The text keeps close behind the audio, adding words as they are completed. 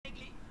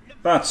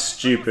That's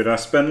stupid. I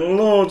spent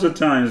loads of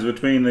times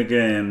between the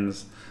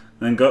games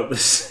and got the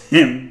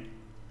same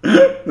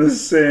the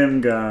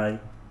same guy.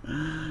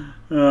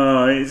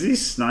 Oh, is he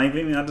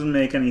sniping? That doesn't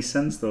make any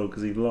sense though,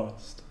 because he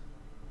lost.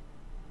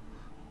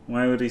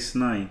 Why would he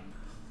snipe?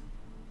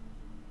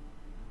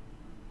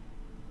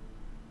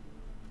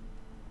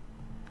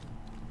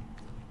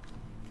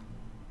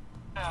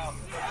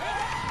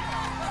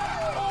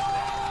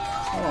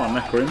 Oh,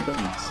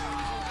 necro-impotence.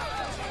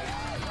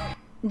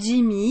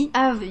 Jimmy,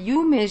 have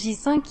you Magi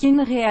 5 in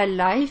real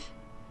life?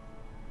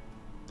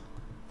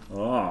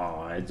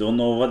 Oh, I don't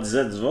know what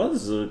that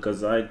was,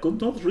 because I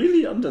could not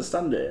really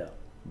understand it.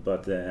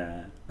 But,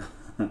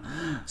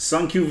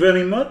 thank you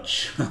very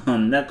much,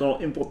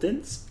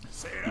 necro-impotence.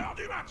 C'est l'heure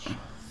du match.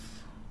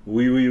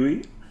 Oui, oui,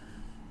 oui.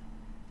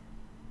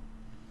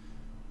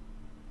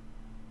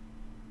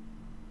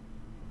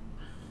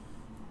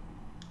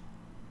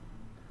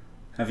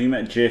 Have you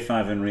met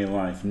J5 in real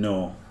life?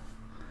 No.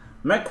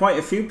 Met quite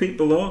a few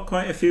people though,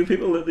 quite a few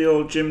people at the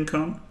old gym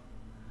con.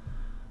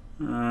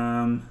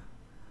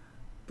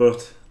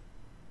 But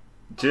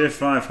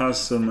J5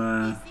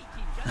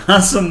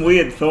 has some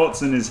weird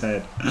thoughts in his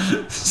head.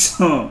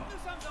 So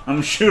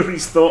I'm sure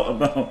he's thought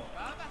about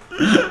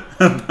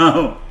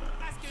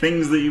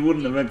things that you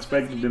wouldn't have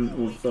expected him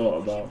to have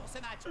thought about.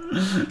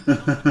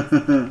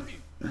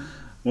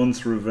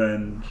 Wants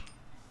revenge.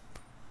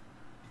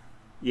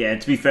 Yeah,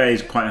 to be fair,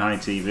 he's quite high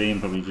TV and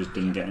probably just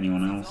didn't get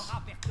anyone else.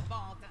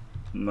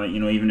 Like, you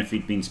know, even if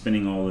he'd been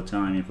spinning all the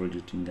time, he probably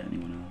just didn't get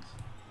anyone else.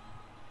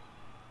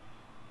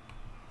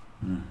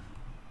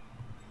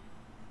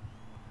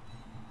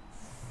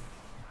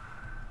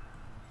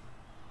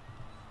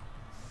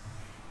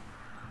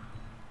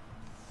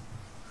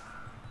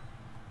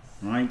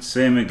 Right,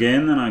 same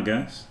again then, I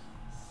guess.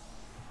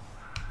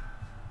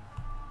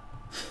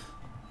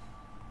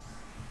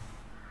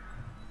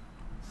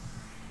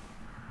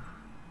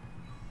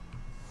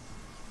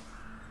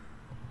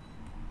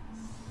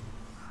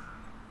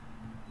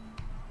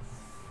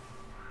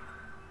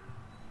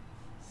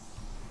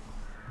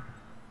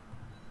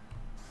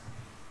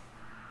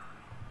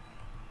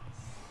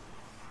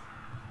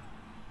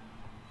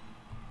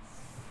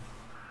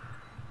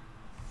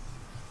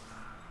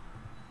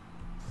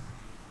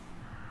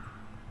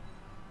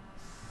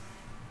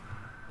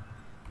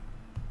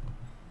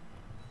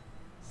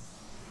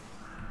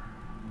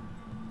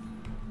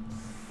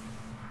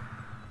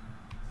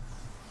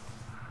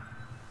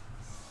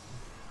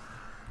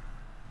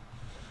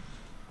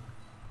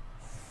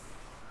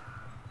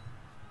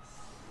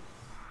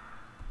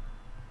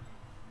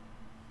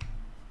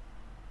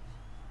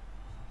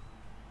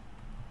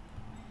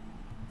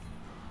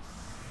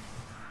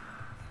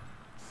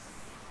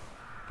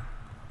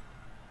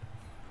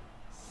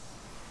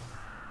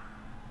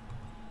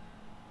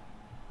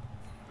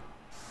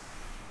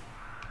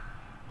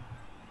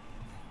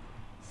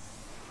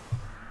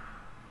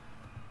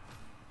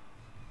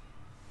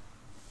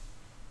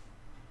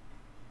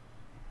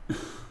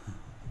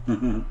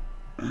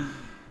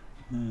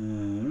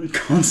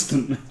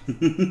 Constantly.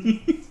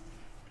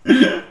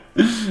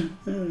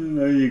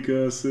 There you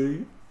go,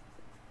 see.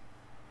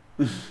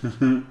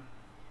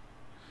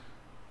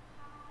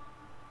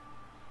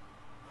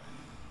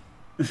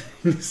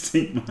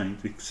 Stick my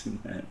dicks in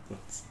there,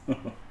 but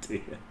oh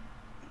dear.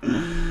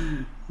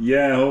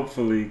 Yeah,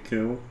 hopefully,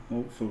 kill.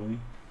 Hopefully.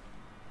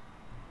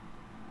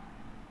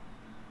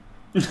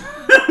 As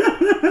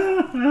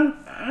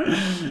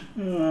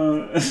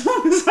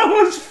long as I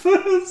was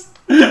first.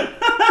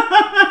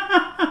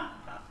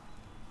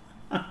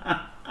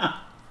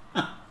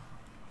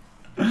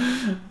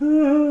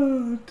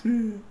 Oh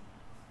dear.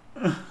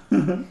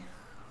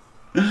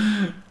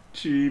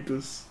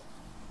 Jeebus.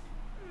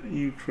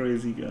 You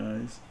crazy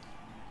guys.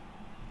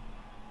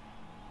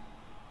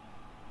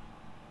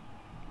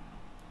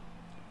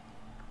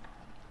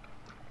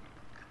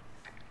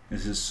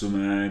 This is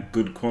some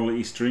good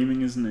quality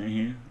streaming, isn't it,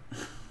 here?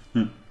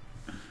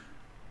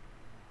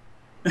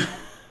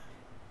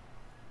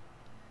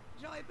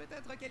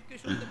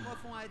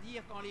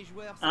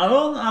 I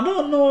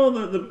don't know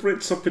that the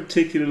Brits are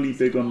particularly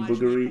big on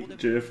buggery,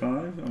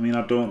 J5. I mean,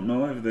 I don't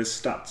know if there's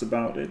stats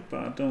about it, but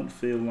I don't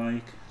feel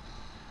like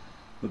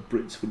the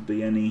Brits would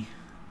be any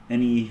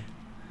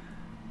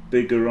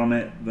bigger on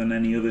it than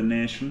any other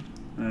nation.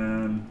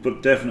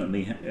 But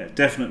definitely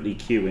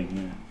queuing.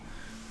 Yeah.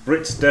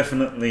 Brits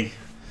definitely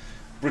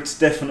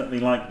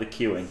like the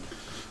queuing.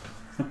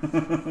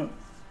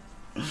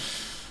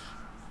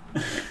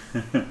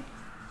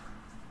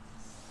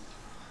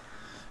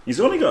 He's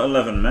only got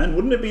 11 men.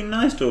 Wouldn't it be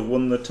nice to have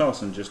won the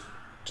toss and just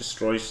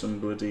destroy some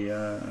bloody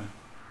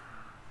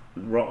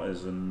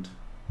rotters and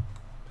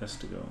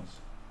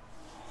pestigors?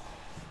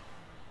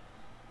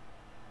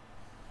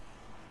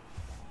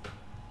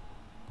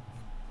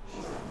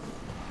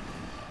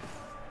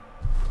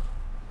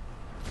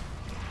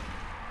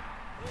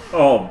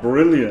 Oh,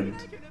 brilliant.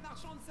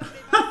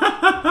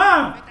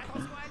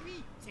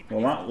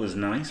 Well, that was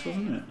nice,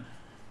 wasn't it?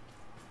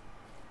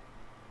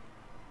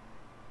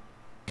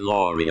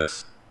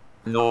 Glorious.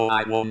 No,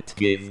 I won't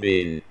give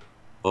in.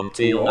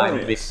 until I'm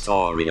Glorious.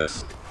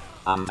 victorious.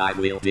 And I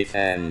will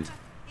defend.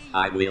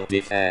 I will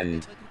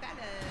defend.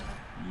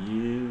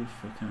 You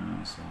fucking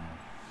asshole.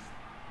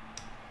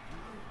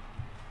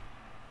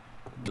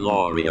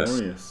 Glorious.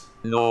 Glorious.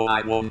 No,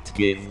 I won't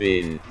give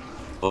in.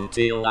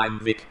 Until I'm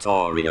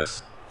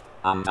victorious.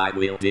 And I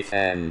will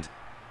defend.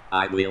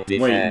 I will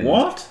defend. Wait,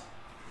 what?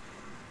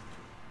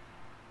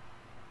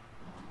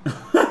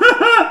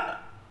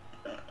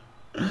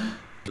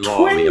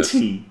 Glorious.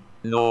 20?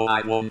 No,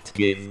 I won't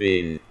give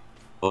in.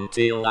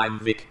 Until I'm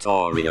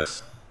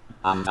victorious.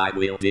 And I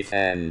will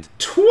defend.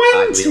 20?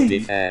 I will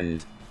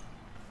defend.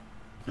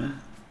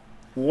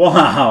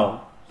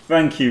 Wow.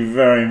 Thank you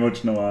very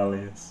much,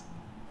 Noalius.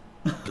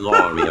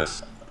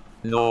 Glorious.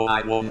 No,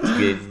 I won't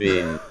give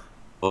in.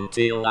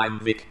 Until I'm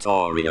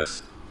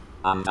victorious.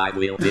 And I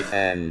will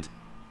defend.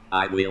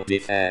 I will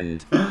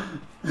defend.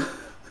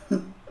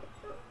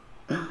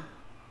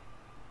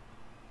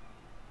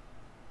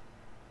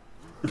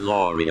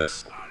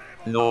 Glorious.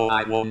 No,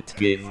 I won't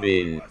give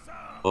in.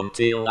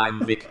 Until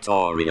I'm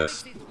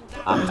victorious.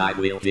 And I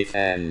will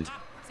defend.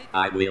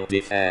 I will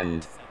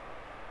defend.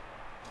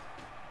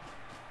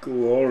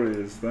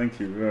 Glorious. Thank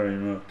you very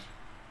much.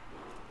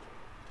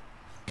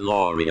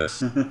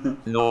 Glorious.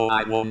 No,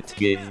 I won't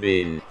give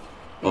in.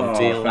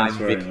 Until I'm thanks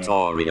very much.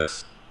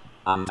 victorious.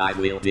 And I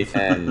will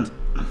defend.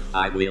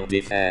 I will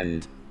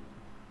defend.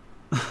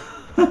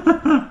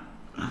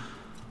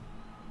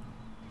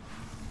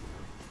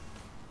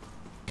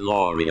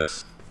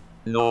 Glorious.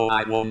 No,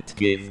 I won't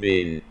give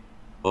in.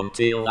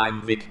 Until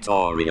I'm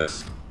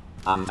victorious.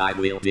 And I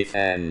will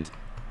defend.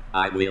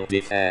 I will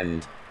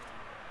defend.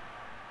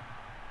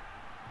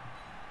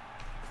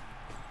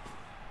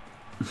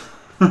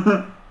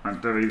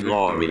 I'm very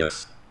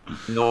Glorious.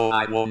 No,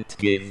 I won't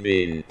give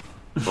in.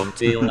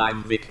 Until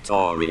I'm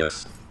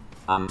victorious.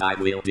 And I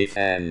will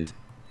defend.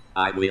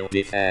 I will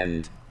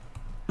defend.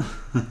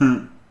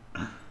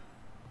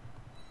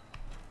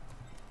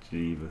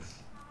 Jeebus.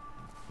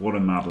 What a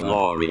mad lad.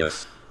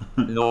 Glorious.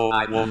 No,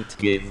 I won't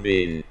give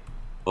in.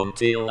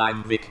 Until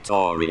I'm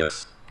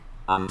victorious.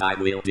 And I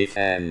will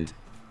defend.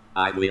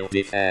 I will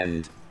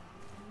defend.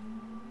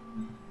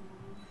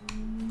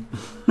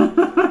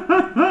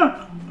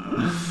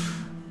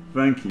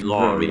 Thank you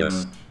Glorious.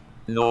 very much.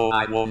 No,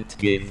 I won't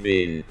give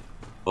in.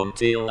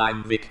 Until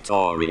I'm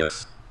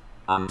victorious.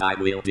 And I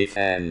will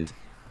defend.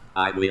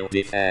 I will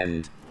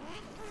defend.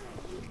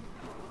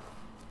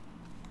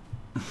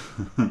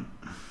 Do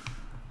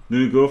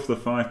we go for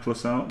the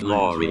 5+ out?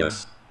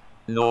 Glorious.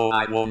 No,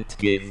 I won't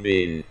give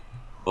in.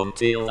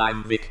 Until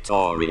I'm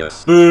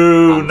victorious.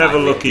 Boo! And Never I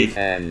will lucky.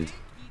 defend.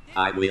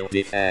 I will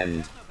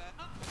defend.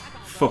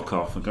 Fuck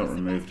off, I got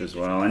removed as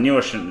well. I knew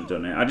I shouldn't have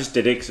done it. I just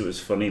did it because it was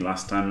funny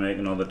last time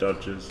making all the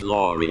dodges.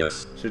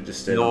 Glorious. Should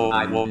just stay No, on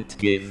I the won't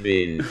give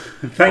in.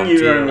 Thank you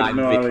very Until much, I'm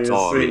Noalius.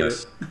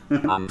 victorious.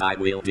 And I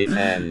will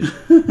defend.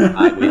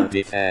 I will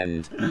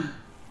defend.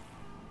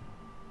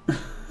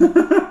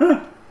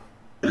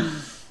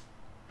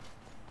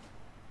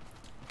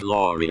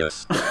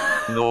 Glorious.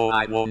 No,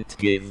 I won't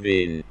give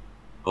in.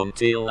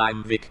 Until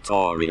I'm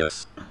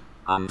victorious.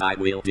 And I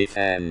will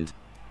defend.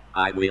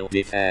 I will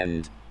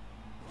defend.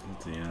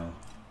 Bloody hell.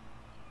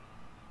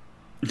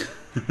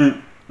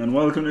 And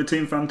welcome to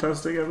Team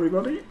Fantastic,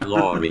 everybody.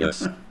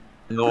 Glorious.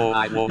 No,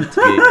 I won't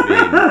give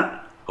in.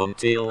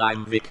 Until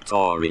I'm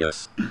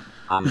victorious.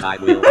 And I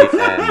will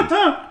defend.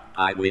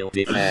 I will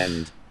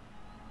defend.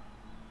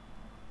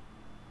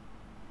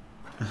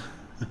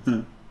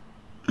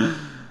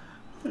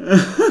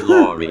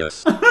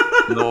 Glorious.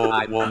 No,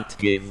 I won't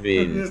give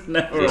in. Just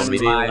never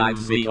Until I'm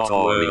Times we got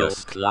victorious.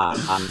 world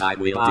class And I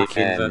will back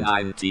in the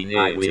defend. 1980s.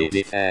 I will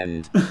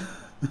defend.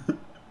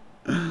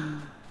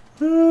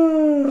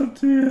 Oh,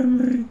 dear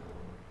me.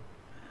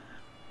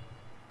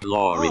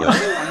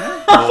 Glorious.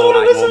 No,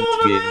 I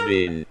won't give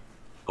in.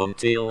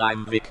 Until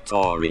I'm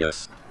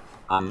victorious.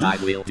 And I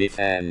will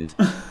defend.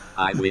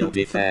 I will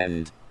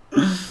defend.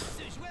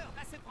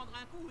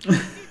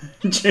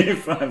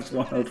 J5's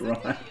wild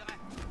ride.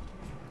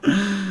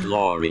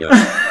 Glorious.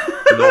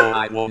 No,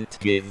 I won't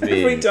give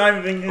Every in. time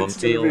I think it's gonna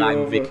Until be I'm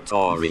over.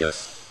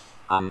 victorious.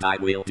 And I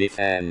will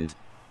defend.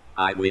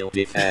 I will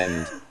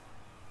defend.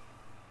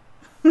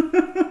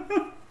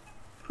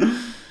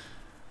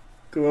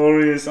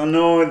 Glorious. I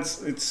know it's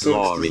sucks,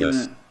 Glorious.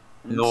 doesn't it?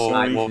 I'm No,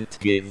 sorry. I won't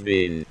give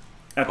in.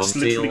 I just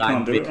literally Until I'm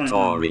can't do it right now.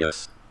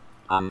 victorious.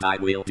 And I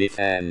will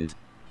defend.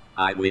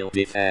 I will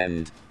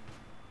defend.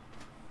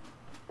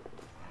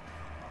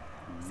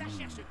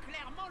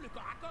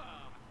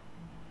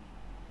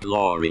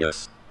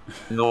 Glorious.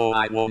 No,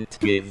 I won't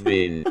give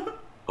in.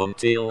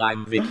 Until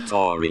I'm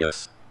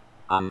victorious.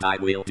 And I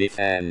will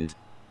defend.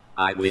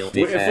 I will If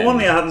only defend.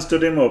 I hadn't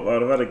stood him up,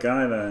 I'd have had a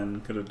guy there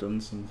and could have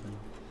done something.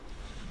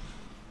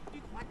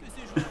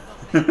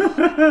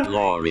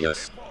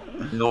 Glorious.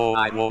 No,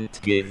 I won't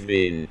give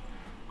in.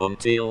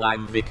 Until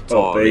I'm Oh,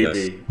 victorious.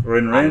 baby. We're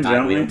in range, And I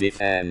aren't will we?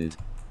 defend.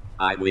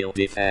 I will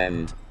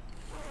defend.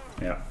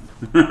 Yeah.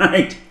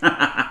 Right.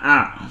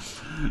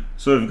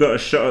 So we've got a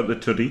shot at the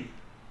Tuddy.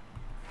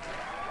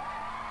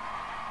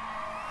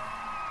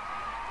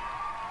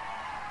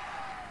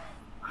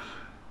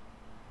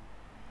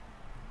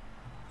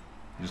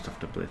 You just have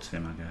to blitz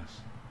him, I guess.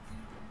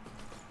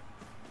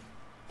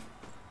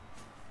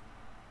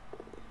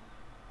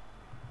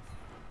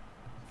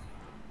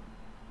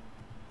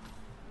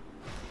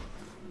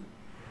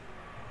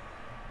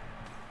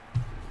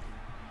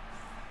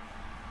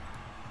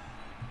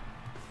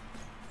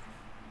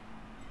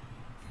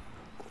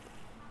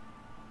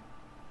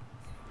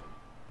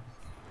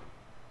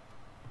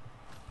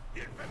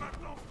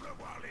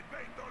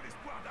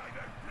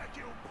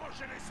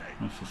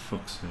 Oh, for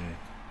fuck's sake.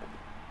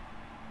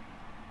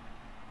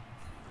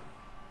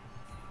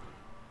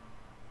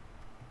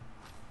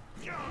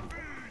 Bien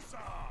vu,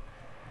 ça!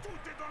 Tout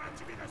est dans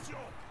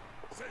l'intimidation!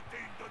 C'était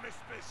une de mes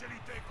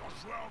spécialités quand je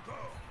jouais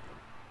encore!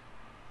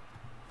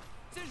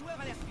 Ce joueur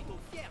a l'air plutôt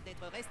fier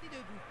d'être resté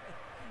debout.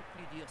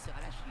 Plus dur sera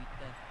la chute.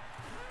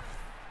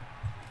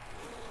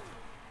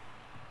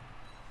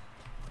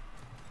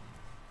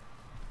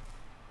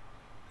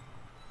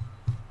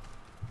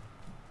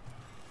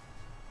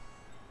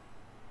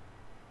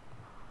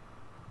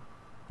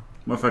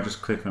 What if I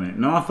just click on it?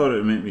 No, I thought it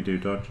would make me do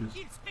dodges.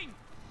 Il sprint.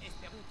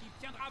 Espérons qu'il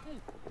tiendra bon.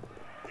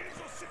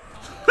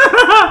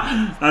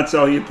 That's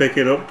how you pick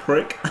it up,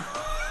 prick. À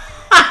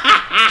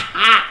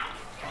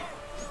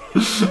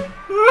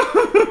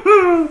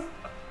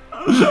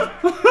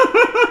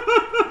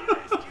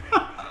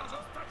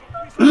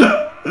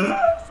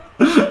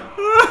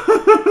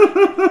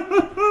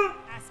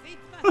ce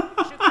rythme, je connais l'équipe qui va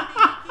repartir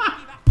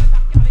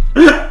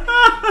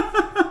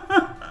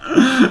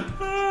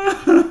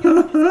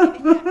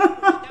avec une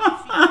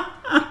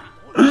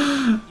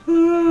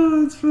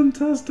Oh, it's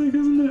fantastic,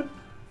 isn't it?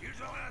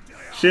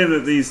 Shame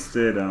that these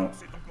stayed out.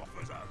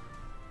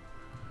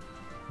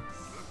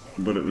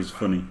 But it was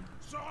funny.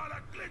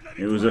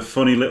 It was a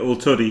funny little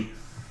tuddy.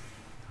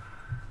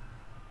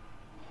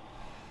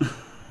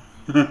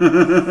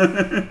 Yeah.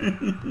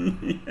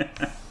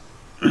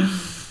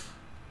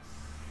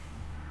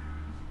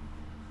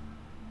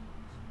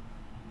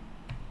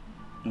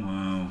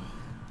 Wow.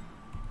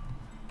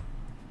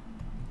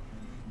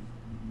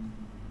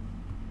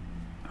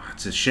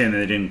 It's a shame that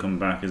they didn't come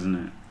back, isn't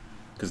it?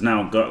 Because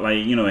now, got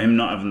like, you know, him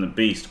not having the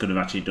beast could have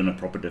actually done a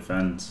proper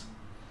defense,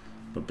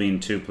 but being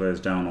 2 players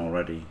down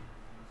already,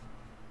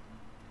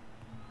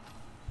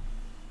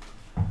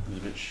 it was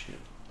a bit shit.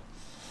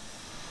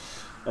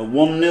 A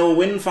 1-0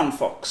 win, Fan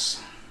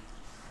Fox,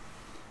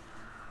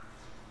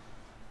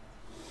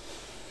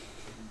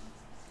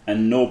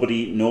 and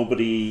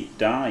nobody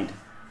died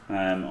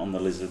on the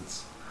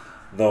Lizards,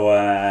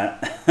 though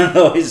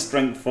though his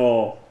strength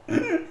 4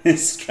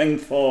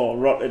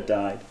 Rotter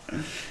died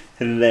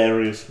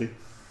hilariously.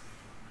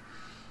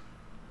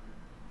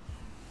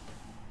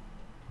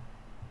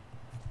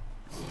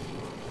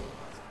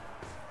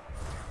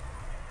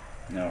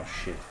 Oh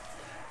shit.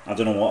 I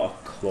don't know what a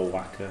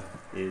cloaca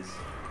is.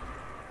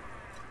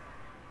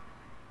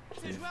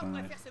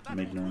 I'm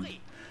ignorant.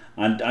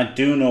 And I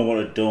do know what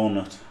a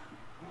donut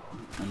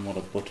and what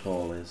a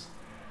butthole is.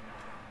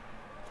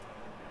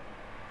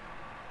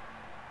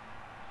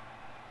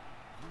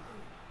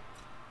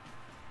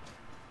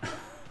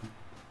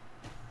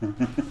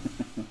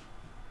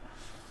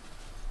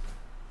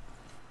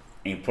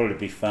 He'd probably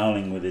be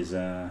fouling with his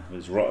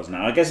rotters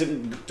now. I guess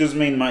it does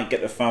mean might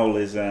get to foul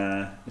his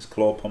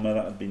claw pommer.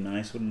 That'd be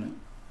nice, wouldn't it?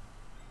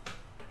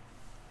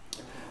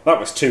 That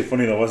was too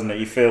funny though, wasn't it?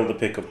 He failed the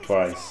pickup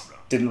twice.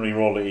 Didn't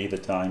re-roll it either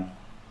time.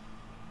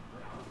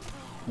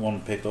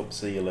 1 pickup,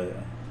 see you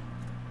later.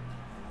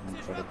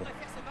 Incredible.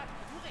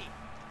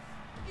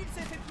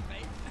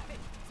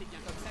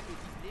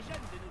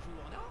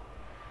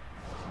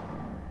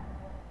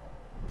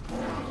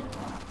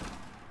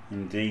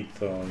 Indeed,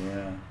 Thor,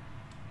 yeah.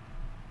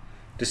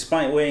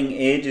 Despite waiting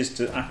ages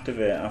to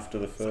activate after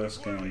the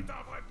first game.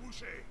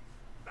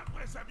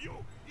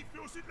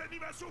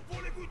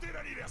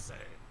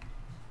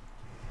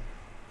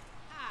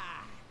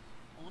 Ah,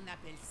 on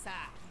appelle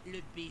ça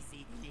le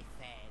baiser de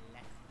Néphel.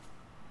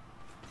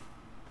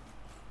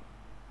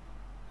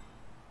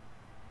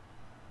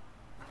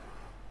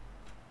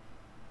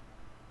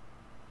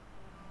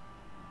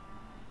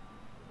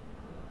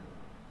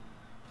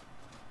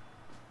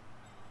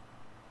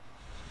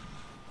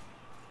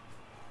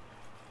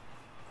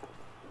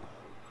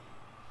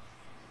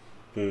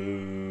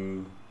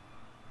 Boo.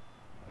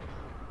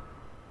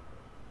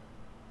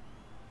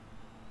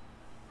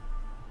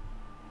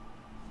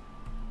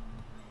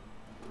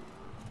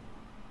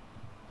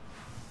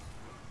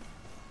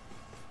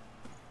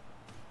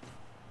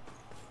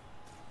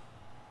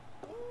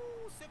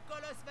 Ce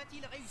colosse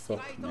va-t-il réussir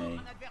à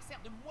étendre un adversaire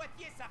de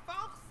moitié sa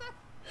force?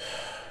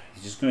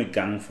 He's just gonna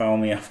gang foul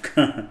me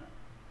after.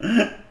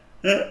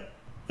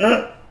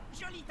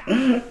 Joli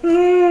target.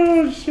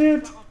 Oh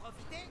shit. En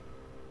profiter?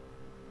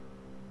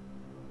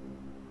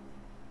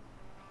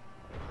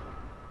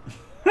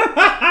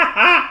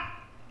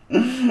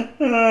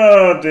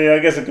 Oh dear, I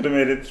guess I could have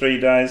made it 3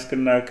 dice,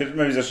 couldn't I?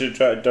 Maybe I should have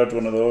tried to dodge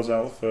one of those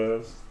out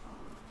first.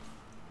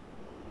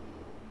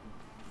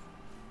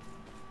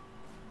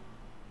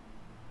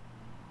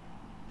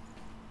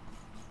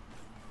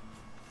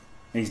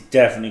 He's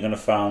definitely going to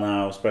foul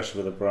now,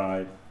 especially with a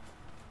bride.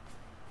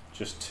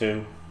 Just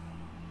 2.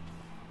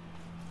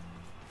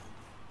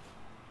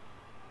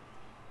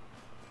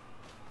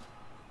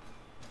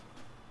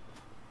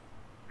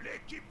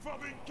 L'équipe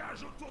forme une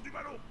cage autour du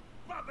ballon.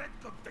 Pas bête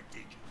comme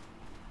tactique.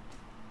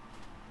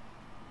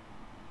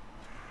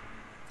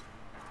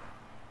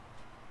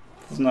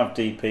 Doesn't have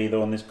DP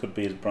though, and this could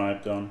be his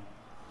bribe gone.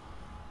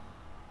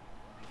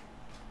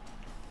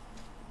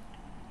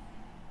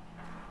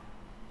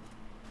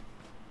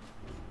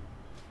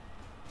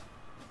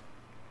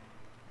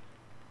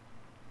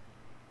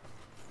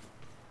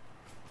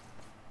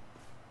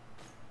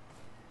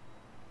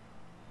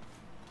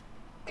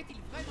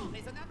 Est-il vraiment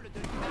raisonnable de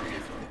lui marcher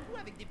sur le cou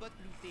avec des bottes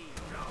loutées?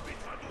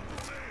 L'arbitre a donc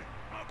tourné.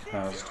 Un coup de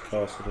Cast, of virage.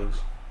 course it is.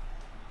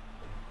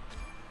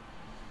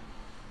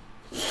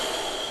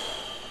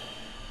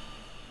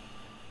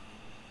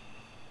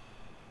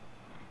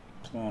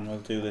 Come on, we'll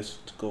do this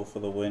to go for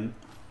the win.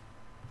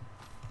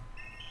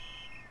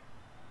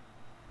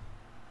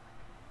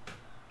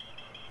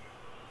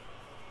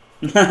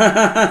 Did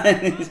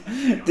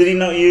he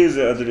not use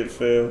it or did it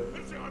fail?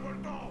 C'est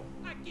révoltant.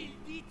 À qui le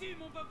dis-tu,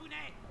 mon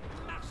bobounet?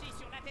 Marcher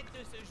sur la tête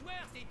de ce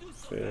joueur, c'est tout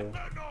sauf Fail.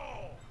 Mais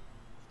non.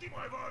 Ce qui me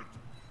révolte,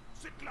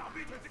 c'est que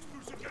l'arbitre ait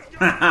expulsé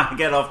quelqu'un.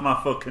 Get off my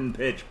fucking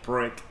pitch,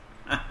 prick.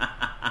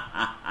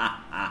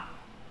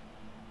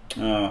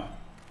 Oh.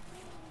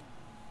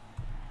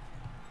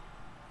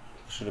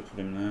 Should have put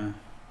him there.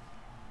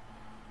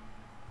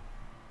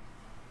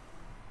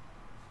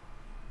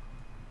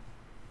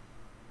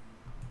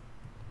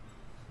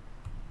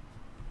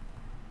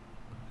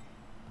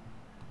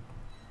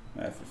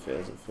 If it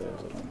fails, it fails.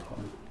 I don't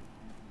care.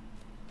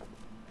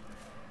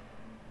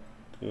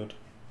 Good.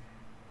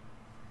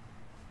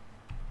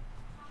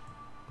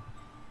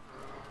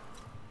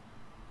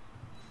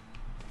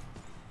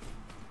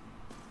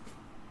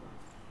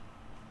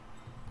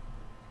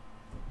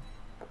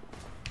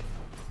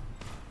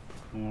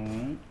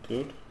 Alright,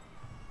 good.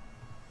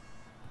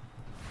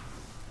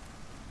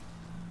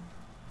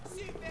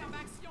 superbe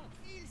action.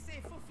 Il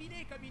s'est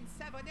faufilé comme une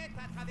savonnette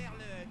à travers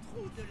le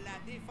trou de la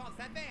défense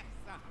adverse.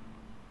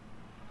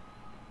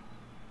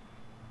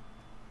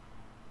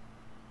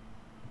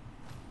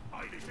 Ah,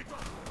 il est fétant.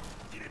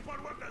 Il est pas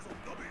loin de la zone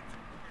de but.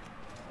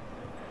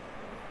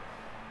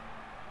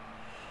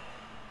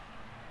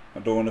 I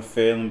don't want to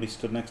fail and be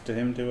stood next to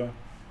him, do I?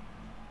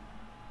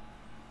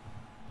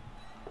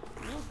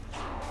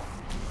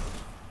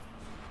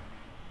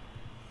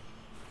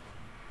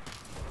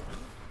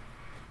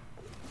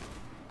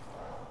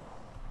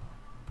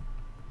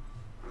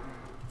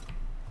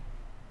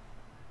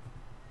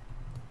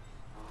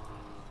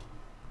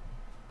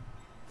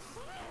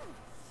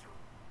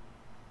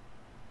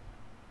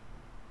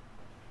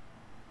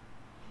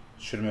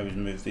 Should have maybe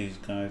moved these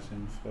guys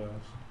in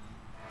first.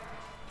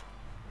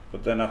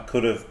 But then I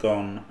could have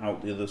gone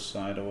out the other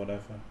side or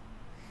whatever.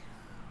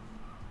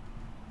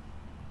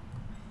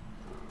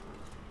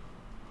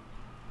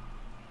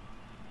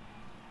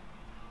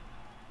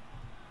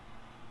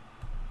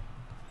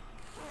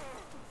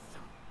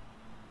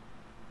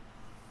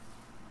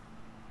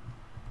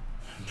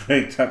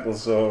 Break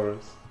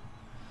Tacklesaurus.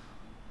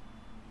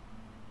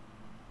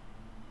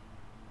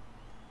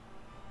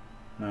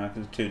 Nah,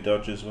 because 2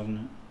 dodges, wasn't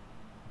it?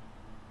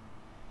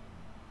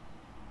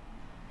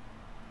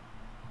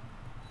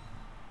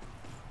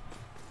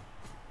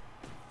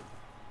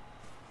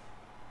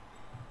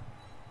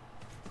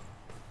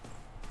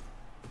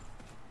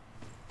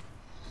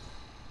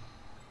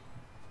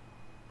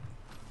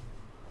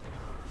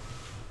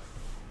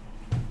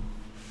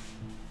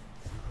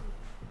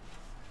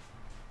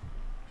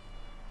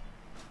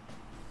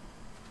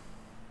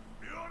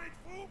 Plus on est de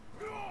fous,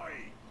 plus on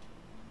rit.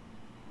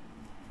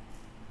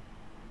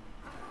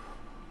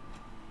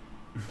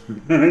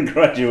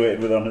 Graduated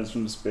with honours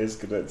from Space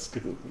Cadet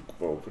School of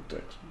Fall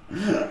Protection.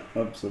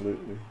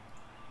 Absolutely.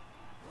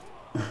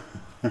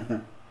 Y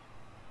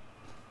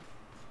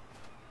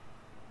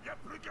a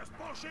plus qu'à se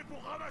pencher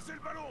pour ramasser le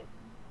ballon.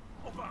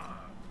 Enfin,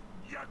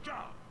 y a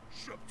qu'à. Je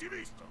suis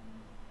optimiste.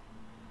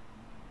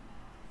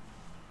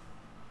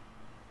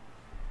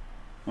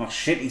 Oh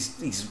shit,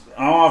 he's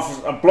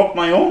oh, I blocked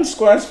my own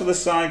squares for the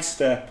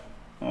sidestep.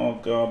 Oh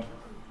god.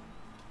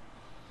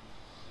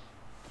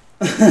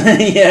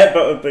 Yeah,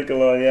 but with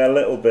Piccolo, yeah, a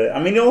little bit. I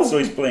mean, also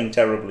he's playing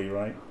terribly,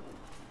 right?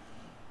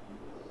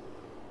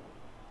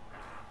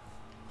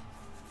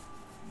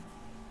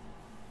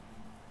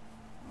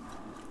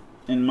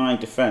 In my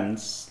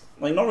defense,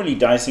 like, not really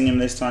dicing him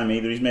this time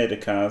either. He's made a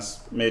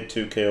Kaz, made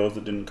 2 KOs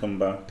that didn't come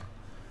back.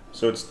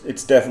 So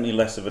it's definitely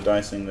less of a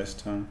dicing this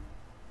time.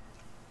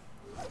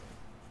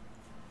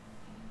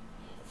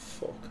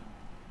 Fuck.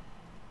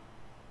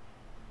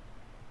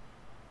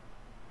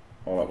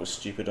 Oh, that was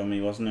stupid on me,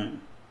 wasn't it?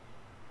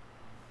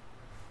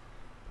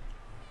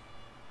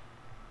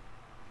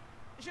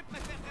 Je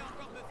préférerais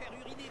encore me faire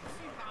uriner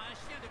dessus par un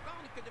chien de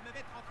corne que de me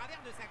mettre en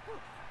travers de sa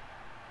coupe.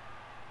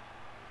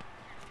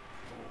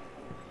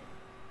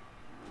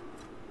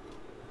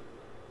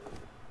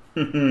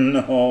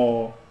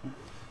 No.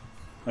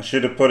 I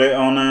should have put it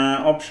on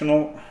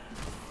optional.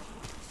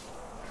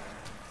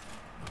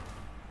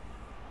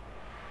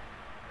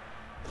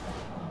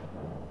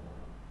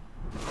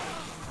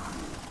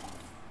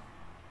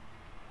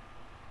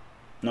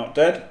 not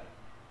dead.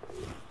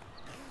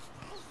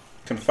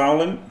 Can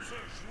foul him. Ce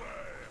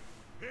joueur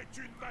est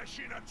une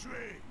machine à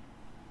tuer.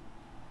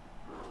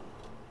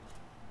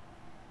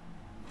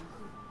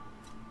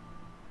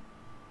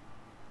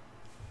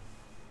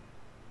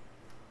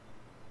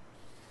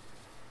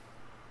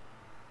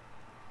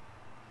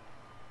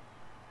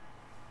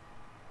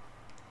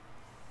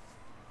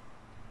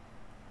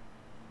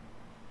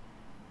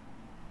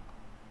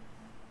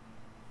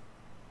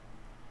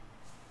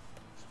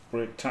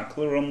 Break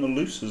tackler on the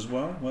loose as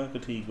well. Where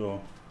could he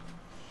go?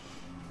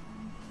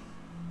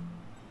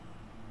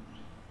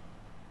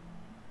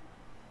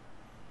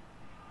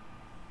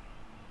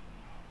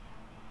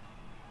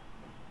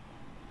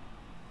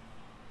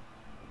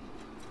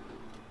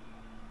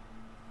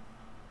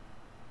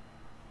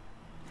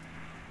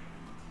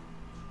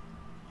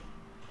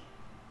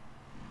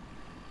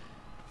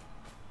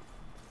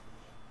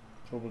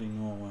 Probably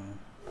nowhere.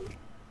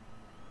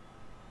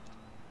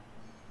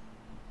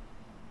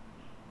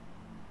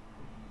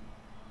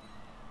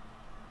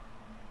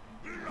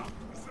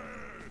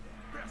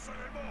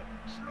 Personnellement,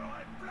 je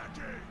l'aurais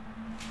plaqué.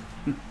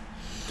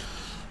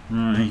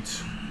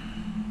 Right.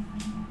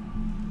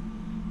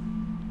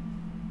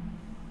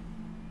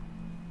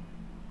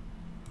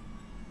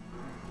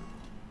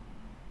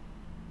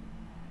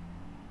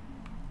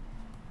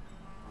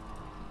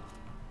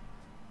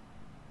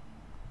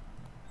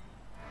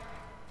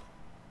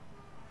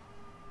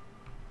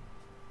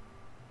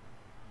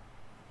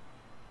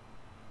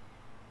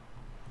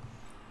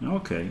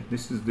 Okay,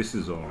 this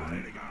is all Allez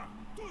right. les gars,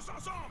 tous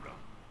ensemble.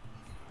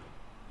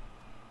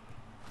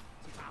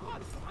 C'est un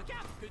robe sur un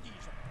cap, que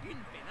dis-je? Une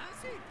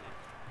péninsule.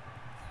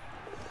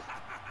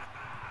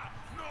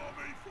 Non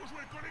mais il faut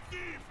jouer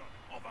collectif.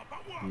 On va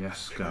pas voir.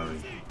 Yes, Et Gary. vous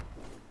aussi.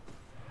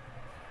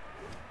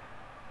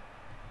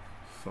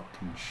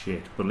 Fucking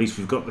shit. But at least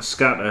we've got the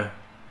scatter.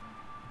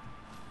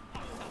 Oh,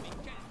 mais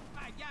quelle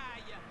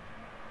pagaille!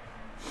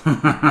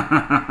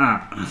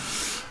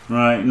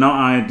 Right, not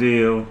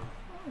ideal.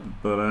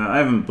 But I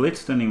haven't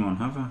blitzed anyone,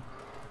 have I?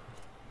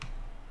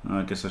 Oh,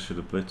 I guess I should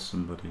have blitzed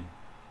somebody.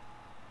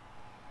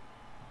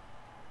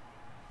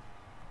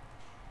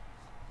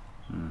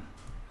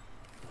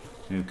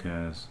 Who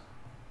cares?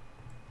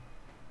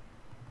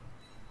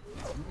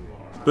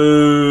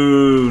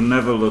 Boo!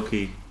 Never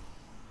lucky.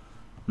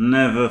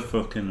 Never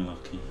fucking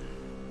lucky.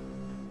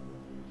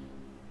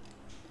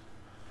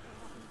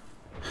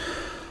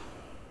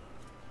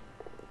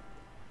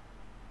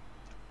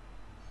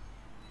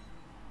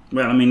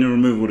 Well, I mean, the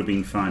removal would have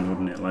been fine,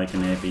 wouldn't it? Like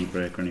an AB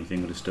break or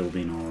anything would have still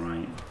been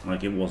alright.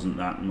 Like, it wasn't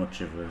that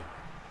much of a...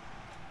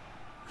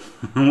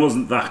 I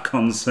wasn't that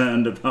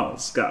concerned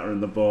about scattering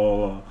the ball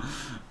or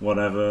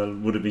whatever.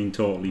 Would have been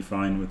totally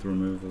fine with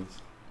removals.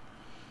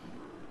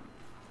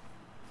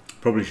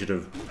 Probably should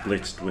have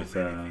blitzed with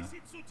the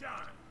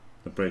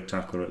break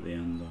tackler at the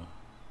end, though.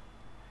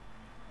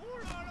 Oh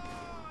là là!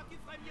 Tu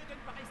ferais mieux de ne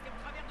pas rester au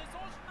travers de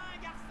son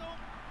chemin,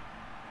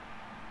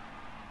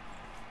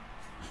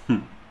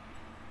 garçon!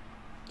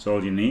 It's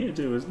all you need to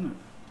do, isn't it?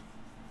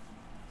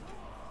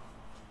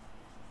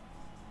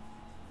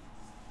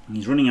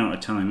 He's running out of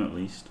time at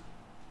least.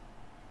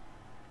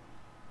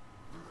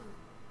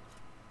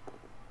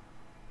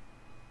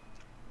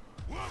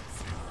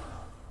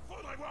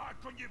 Faudrait voir à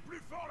cogner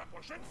plus fort la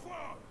prochaine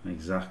fois.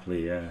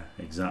 Exactly, yeah.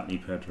 Exactly,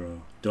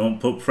 Pedro. Don't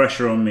put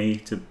pressure on me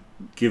to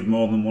give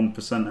more than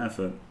 1%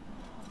 effort.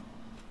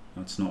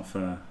 That's not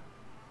fair.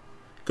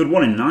 Could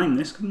 1 in 9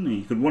 this, couldn't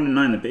he? Could 1 in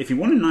 9 the... If he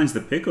 1 in 9's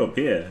the pickup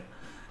here,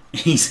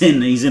 he's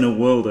in a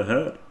world of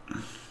hurt.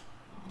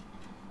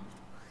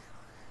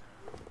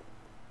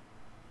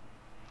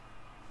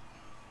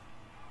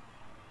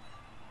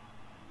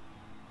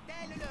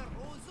 Tel le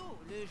roseau,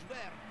 le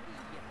joueur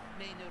brille,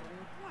 mais ne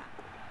rompt point.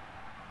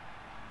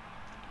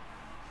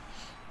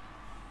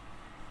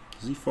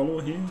 Does he follow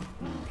here?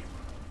 No.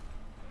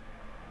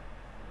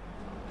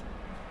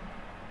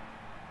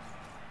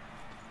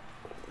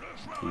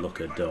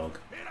 Look a dog.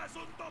 Et la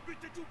zone d'en but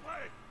est tout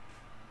près.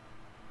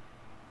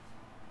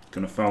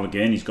 Gonna foul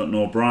again, he's got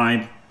no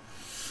bribe.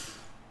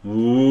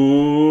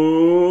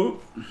 Ooh.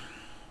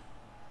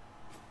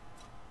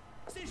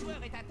 Ce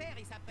joueur est à terre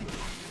et s'apprête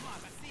probablement à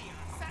passer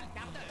un sale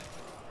quart d'heure.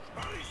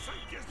 Paris 5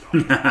 pièces d'or.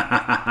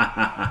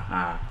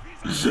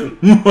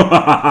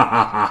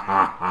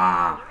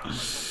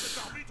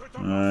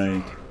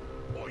 Right.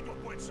 Oh, il doit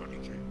pas être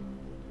syndiqué.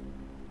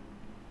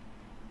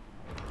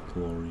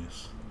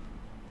 Glorious.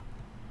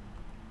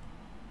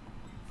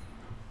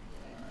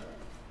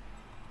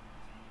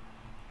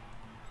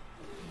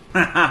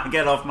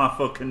 Get off my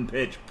fucking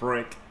pitch,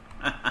 prick.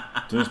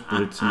 Just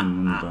blitzing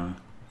and run back.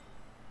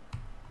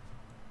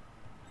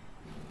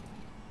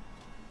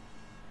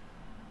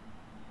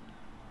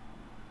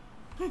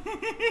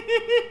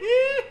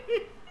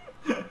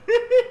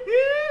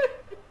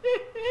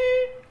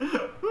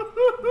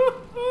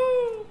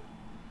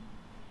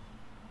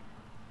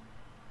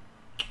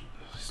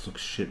 This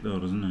looks shit though,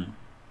 doesn't it?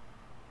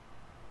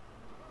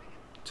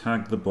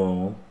 Tag the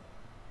ball.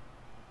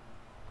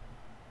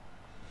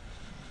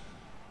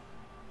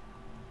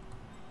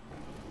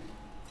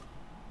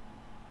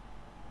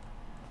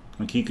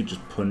 Like he could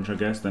just punch, I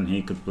guess, then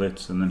he could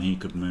blitz, and then he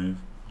could move.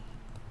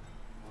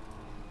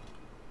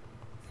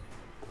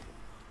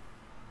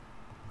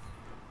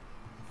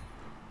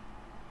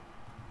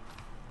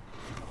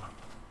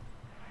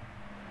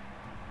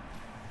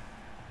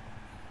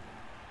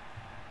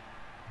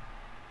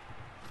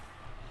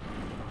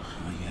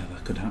 Oh yeah,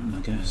 that could happen,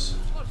 I guess.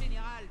 En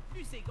général,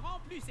 plus c'est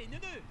grand, plus c'est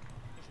neuneux.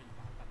 Je ne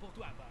parle pas pour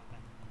toi, Bob.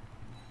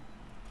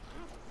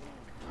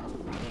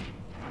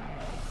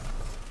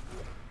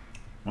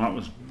 Well, that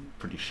was a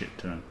pretty shit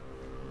turn.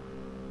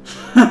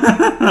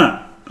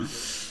 That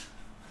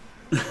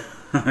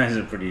is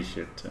a pretty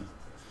shit turn.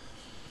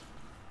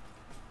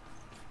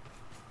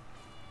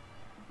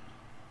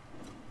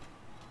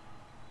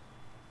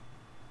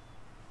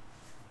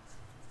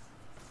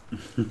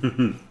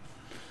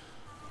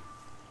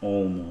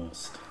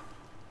 Almost.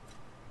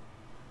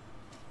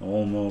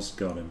 Almost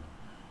got him.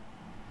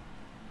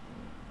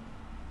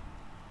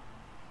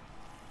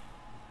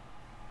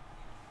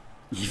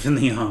 Even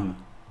the arm.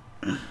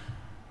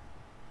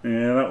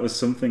 Yeah, that was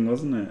something,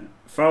 wasn't it?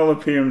 Foul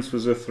appearance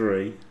was a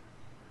 3.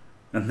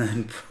 And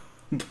then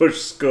push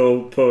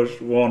skull, push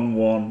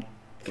 1-1,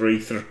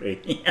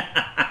 3-3.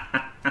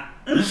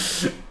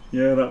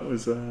 Yeah, that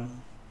was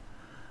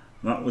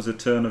a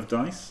turn of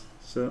dice,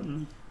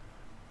 certainly.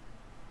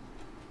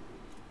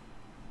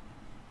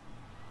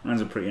 That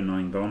was a pretty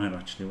annoying bonehead,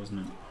 actually,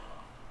 wasn't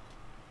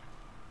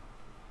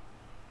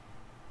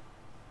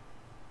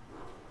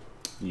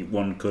it?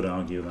 One could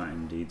argue that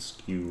indeed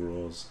skew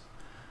roars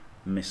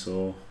miss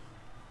all.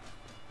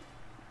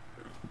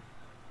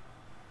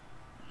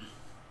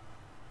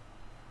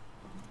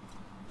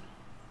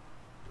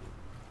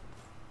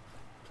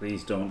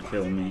 Please don't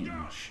kill me.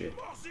 Oh shit.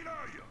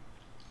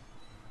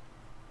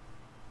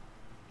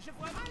 Je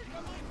vois mal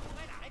comment il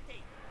pourrait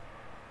l'arrêter.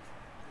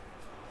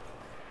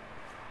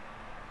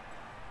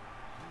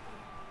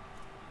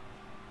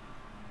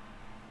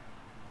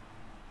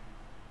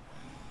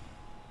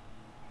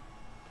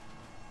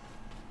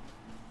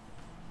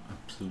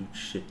 Absolute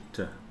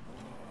shit.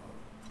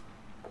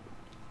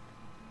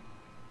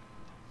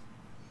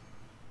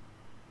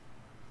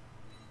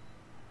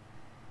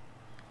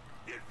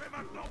 Il fait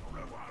maintenant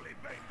pleuvoir les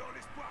beignes dans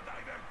l'espoir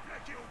d'arriver à le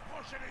plaquer au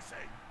prochain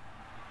essai.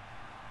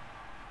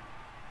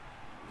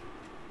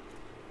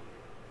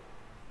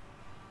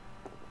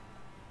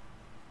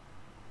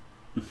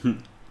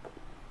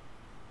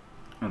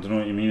 I don't know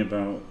what you mean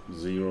about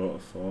 0 to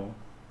 4.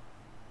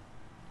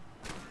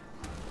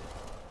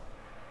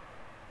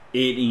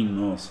 18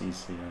 more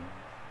CCL.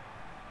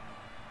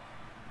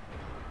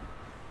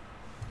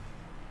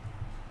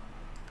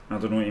 I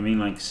don't know what you mean,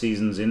 like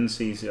seasons in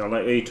CCL.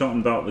 Like, are you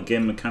talking about the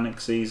game mechanic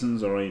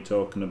seasons, or are you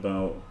talking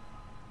about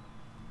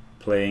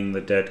playing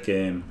the dead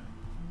game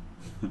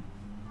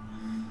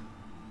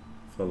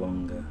for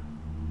longer?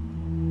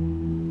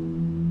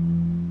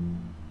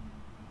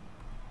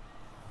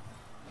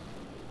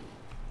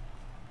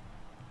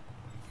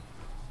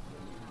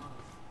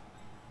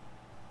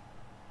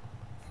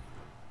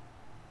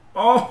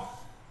 Oh!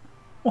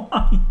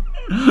 Why?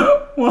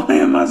 Why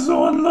am I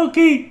so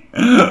unlucky?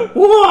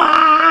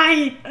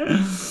 Why? On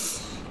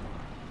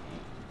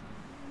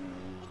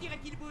dirait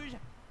qu'il bouge.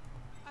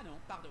 Ah non,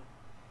 pardon.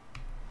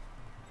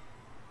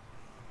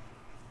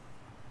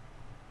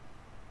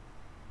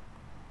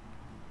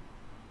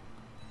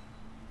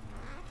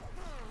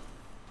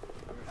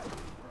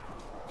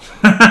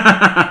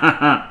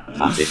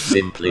 That is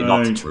simply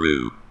not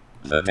true.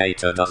 The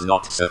data does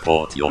not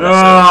support your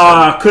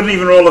Ah, assertion. couldn't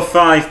even roll a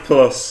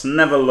 5+.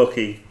 Never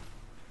lucky.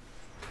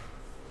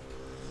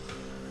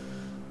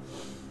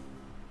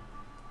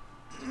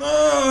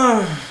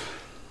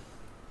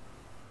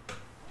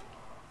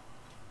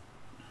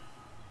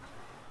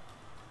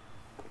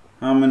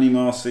 How many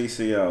more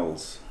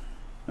CCLs?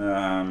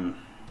 I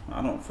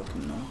don't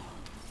fucking know.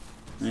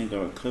 I ain't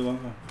got a clue, have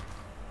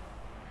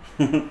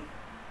I?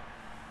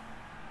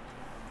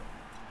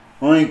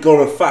 I ain't got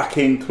a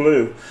fucking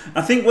clue.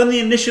 I think when they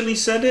initially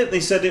said it, they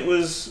said it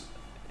was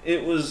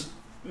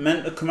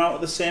meant to come out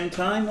at the same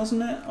time,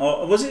 wasn't it?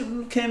 Or was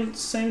it came at the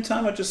same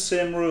time or just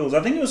same rules?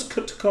 I think it was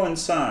cut to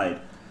coincide.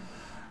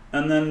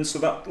 And then so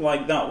that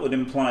that would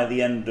imply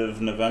the end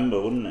of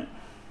November, wouldn't it?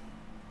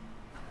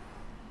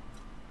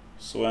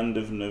 So end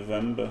of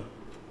November.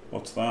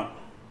 What's that?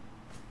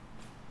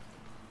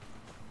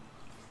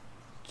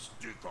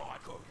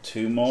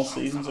 2 more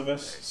seasons of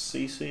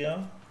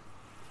CCL?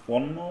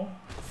 1 more?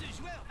 Ce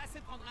joueur va se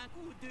prendre un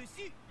coup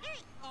dessus,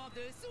 en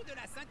dessous de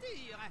la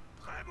ceinture.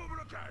 Très beau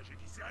blocage et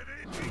qui s'est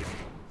révélé tigre.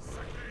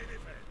 Sacré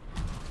défaite.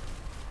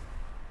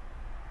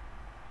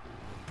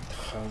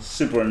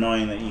 Super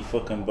annoying that he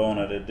fucking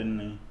boneheaded, didn't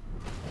he?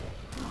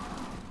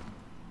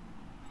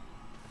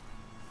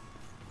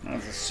 That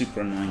was a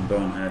super annoying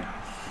bonehead.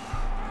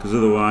 Because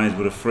otherwise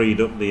would have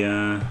freed up the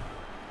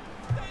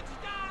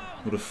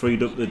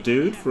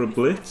dude for a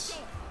blitz.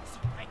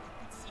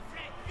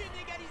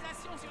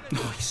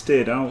 Oh, he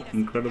stayed out.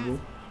 Incredible.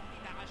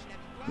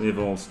 They've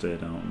all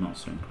stayed out. Not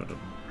so incredible.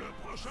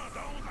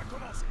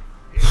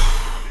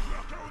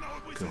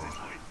 God.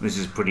 This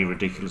is pretty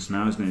ridiculous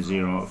now, isn't it?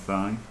 0 out of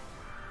 5.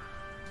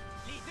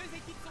 les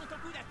équipes sont au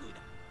coude à coude.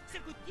 Ce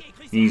coup de pied est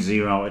crucial. He's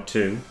 0 out of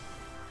 2.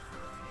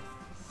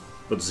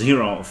 But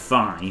 0 out of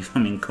 5. I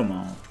mean, come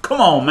on.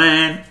 Come on,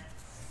 man!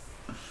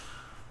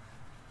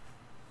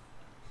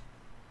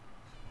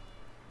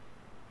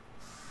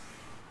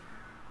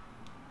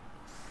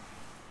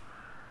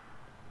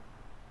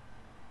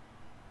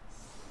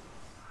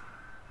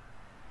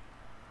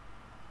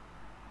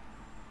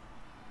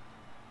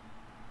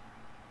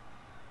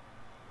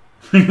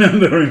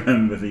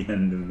 remember the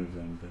end of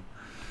November.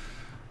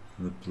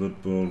 The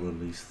Blood Bowl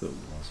release that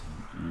wasn't.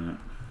 Yeah.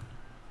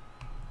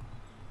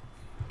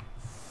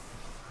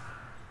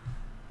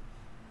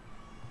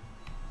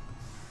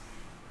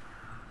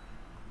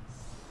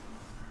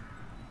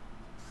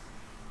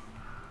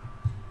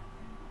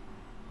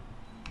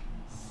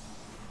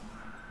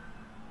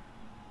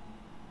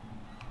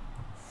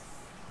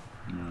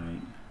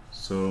 Right.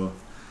 So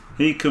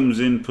he comes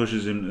in,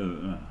 pushes him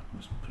to.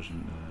 Push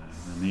him to there.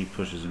 Then he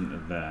pushes him to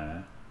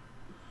there.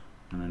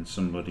 And then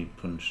somebody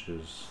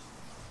punches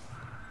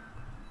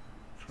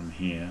from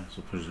here,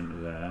 so pushes him to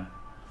there.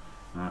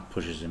 And that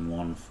pushes him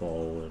one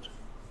forward.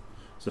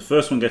 So the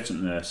first one gets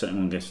in there, second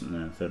one gets in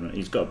there, third one.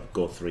 He's got to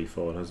go 3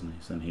 forward, hasn't he?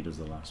 So then he does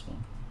the last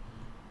one.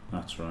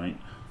 That's right.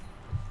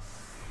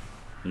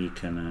 He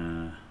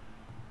can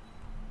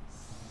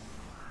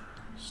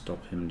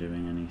stop him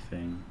doing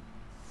anything.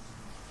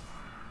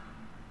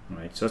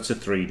 Right, so that's a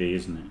 3D,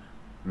 isn't it?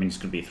 I mean, it's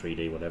going to be a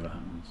 3D, whatever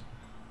happens.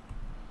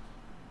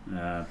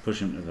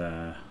 Push him to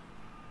there.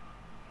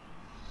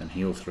 Then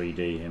he'll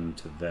 3D him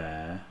to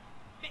there.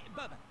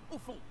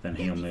 Then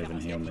he'll move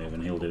and he'll move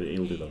and he'll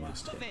do the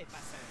last hit.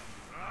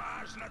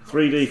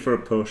 3D for a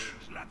push.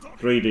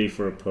 3D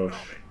for a push.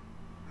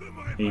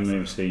 He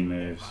moves, he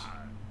moves.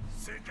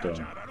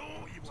 Done.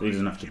 So he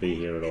doesn't have to be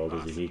here at all,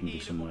 does he? He can be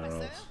somewhere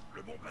else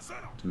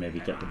to maybe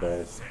get the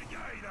ball.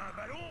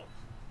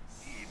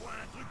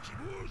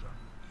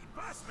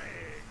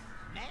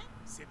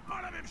 C'est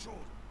pas la même chose.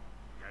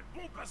 Il y a le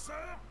bon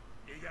passeur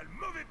et il y a le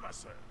mauvais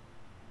passeur.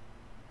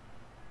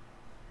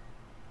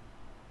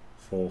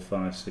 4,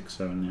 5, 6,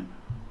 7,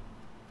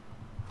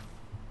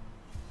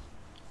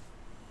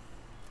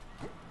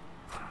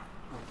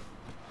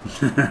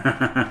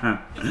 yeah.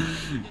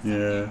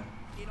 Yeah.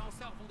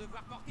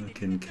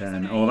 Looking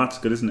can. Oh, that's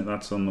good, isn't it?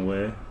 That's on the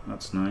way.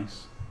 That's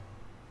nice.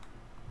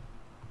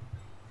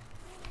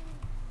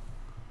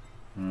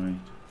 Right.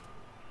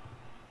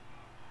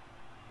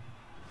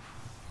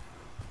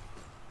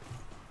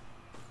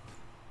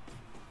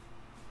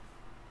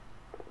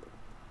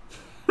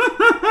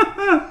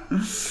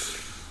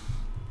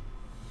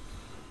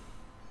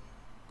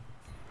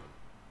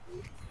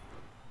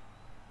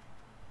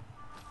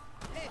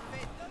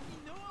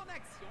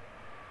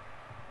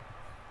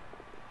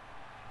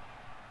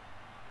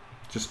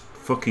 Just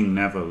fucking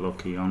never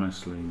lucky,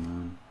 honestly,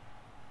 man.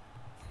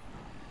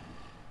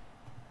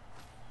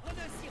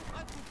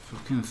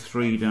 Fucking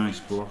 3 dice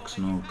blocks,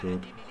 no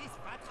good.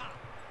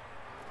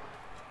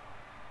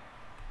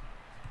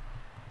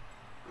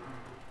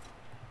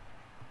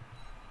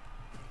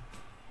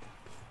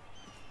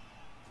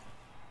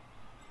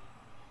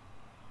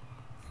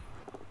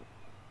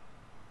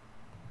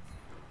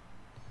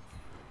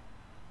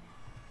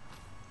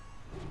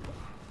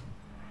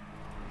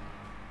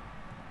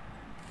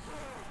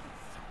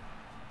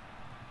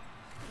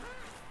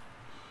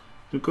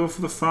 Do go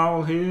for the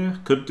foul here?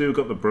 Could do,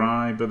 got the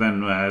bribe, but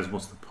then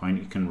what's the point?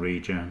 You can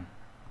regen.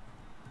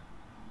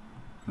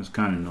 There's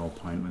kind of no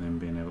point with him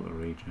being able to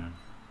regen.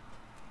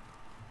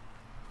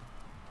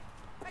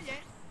 Ça y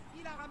est,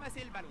 il a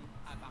ramassé le ballon.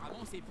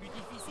 Apparemment, c'est plus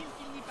difficile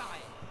qu'il n'y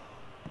paraît.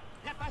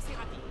 La passe est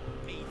rapide,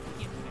 mais il faut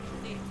qu'il puisse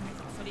ajouter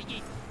présence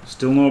ensoleillée.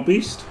 Still no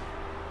beast?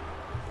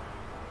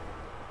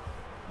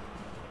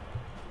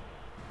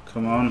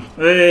 Come on.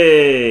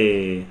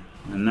 Hey!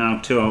 And now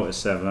 2 out of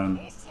 7.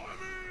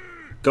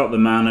 Got the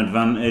man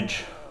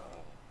advantage.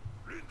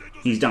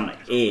 He's down to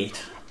 8,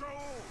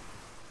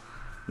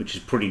 which is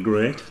pretty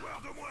great.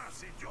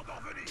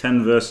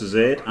 10 versus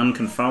 8, and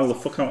can foul the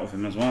fuck out of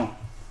him as well,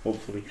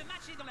 hopefully.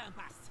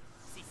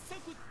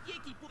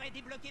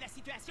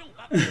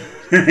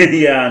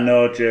 Yeah, I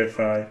know,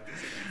 J5.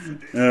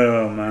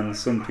 Oh man,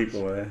 some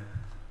people are.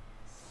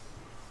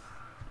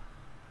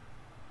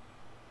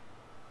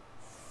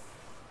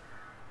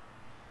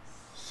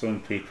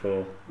 Some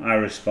people. I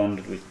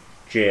responded with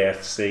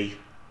JFC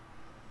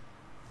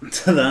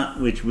to that,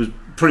 which was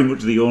pretty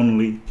much the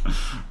only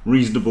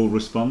reasonable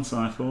response,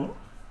 I thought.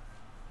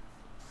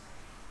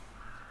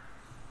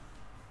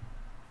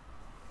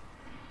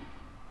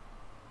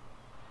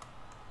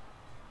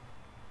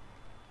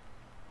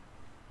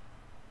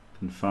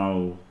 Can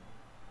foul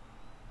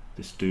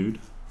this dude.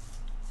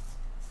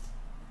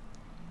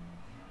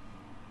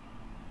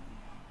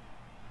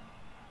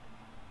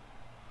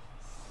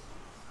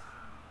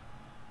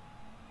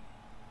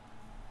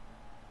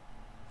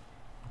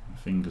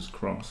 Fingers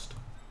crossed.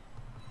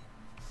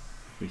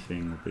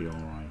 Everything will be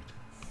alright.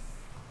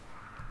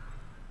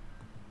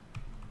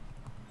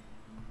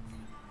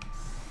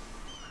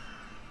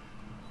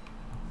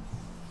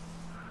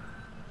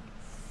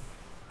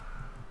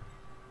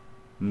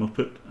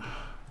 Muppet.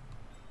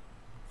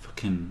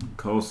 Fucking, of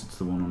course it's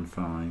the 1 on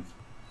 5. Of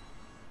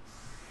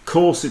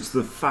course it's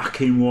the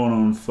fucking 1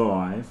 on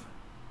 5.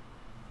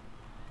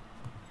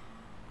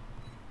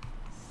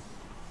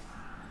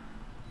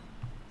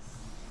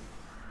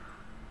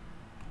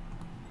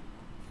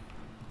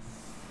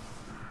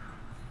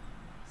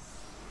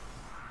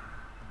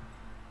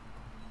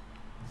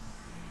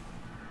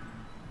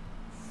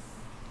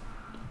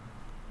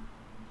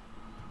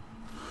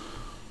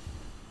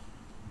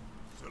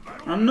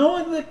 I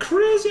know, they're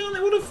crazy, aren't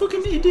they? What a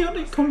fucking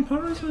idiotic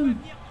comparison.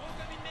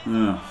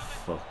 Oh,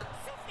 fuck.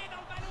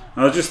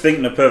 I was just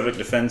thinking the perfect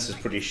defense is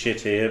pretty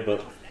shit here,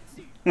 but...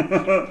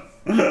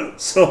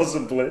 Source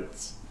of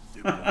Blitz.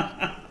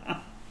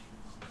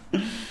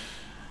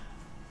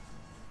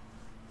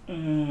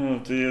 Oh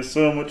dear,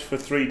 so much for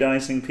 3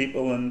 dicing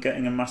people and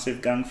getting a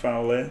massive gang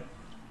foul there.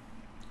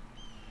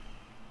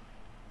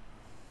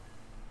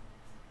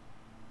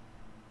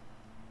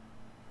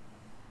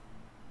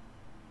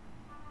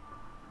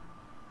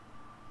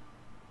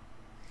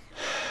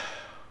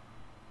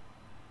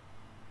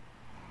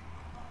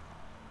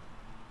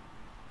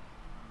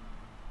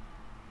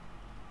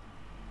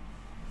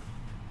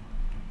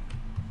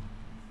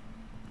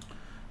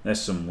 There's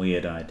some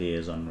weird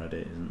ideas on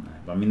Reddit,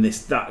 isn't there? I mean,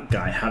 that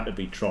guy had to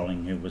be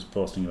trolling who was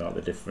posting about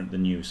the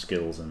new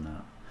skills and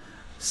that,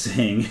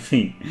 saying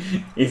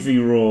if he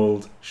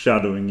rolled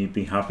shadowing, he'd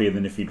be happier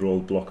than if he'd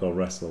rolled block or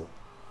wrestle.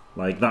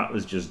 Like, that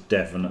was just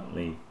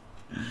definitely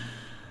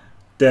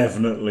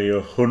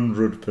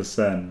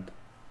 100%,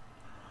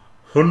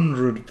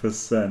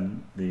 100%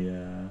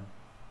 the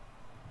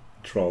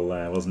troll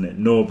there, wasn't it?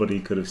 Nobody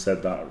could have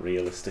said that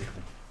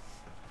realistically.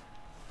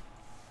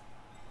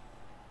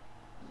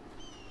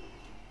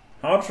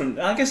 Hard for him.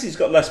 I guess he's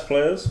got less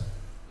players,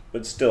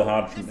 but still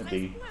hard for him to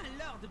be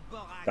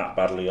that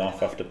badly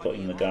off after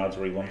putting the guards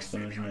where he wants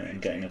them, isn't it?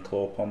 And getting a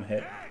claw pom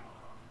hit.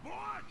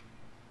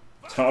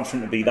 It's hard for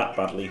him to be that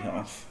badly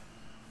off.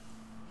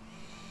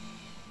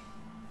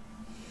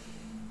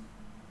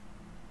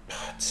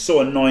 It's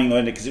so annoying,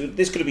 though, because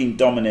this could have been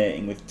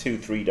dominating with 2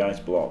 3-dice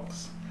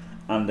blocks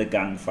and the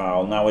gang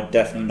foul. Now we're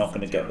definitely not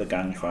going to get the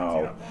gang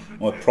foul. And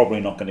we're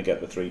probably not going to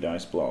get the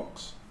 3-dice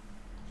blocks.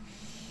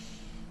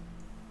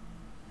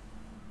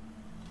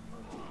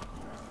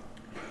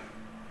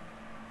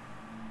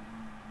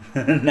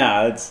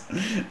 Nah,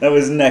 that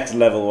was next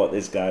level what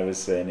this guy was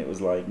saying. It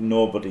was like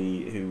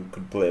nobody who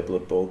could play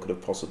Blood Bowl could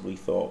have possibly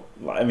thought.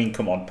 Like, I mean,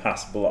 come on,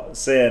 pass block.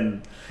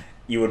 Saying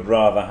you would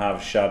rather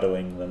have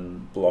shadowing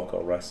than block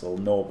or wrestle.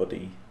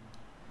 Nobody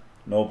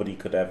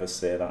could ever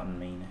say that and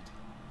mean it.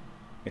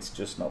 It's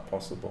just not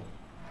possible.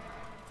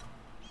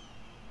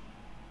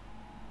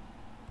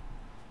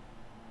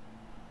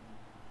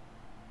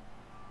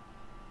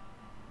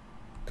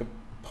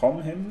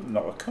 Pom him?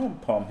 No, I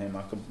can't pom him.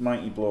 I could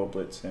mighty blow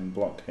blitz him,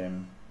 block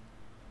him,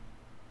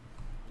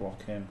 I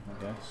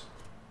guess.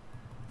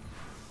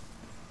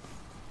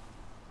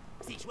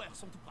 Ces joueurs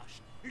sont tout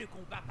proches. Le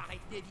combat paraît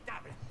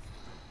inévitable.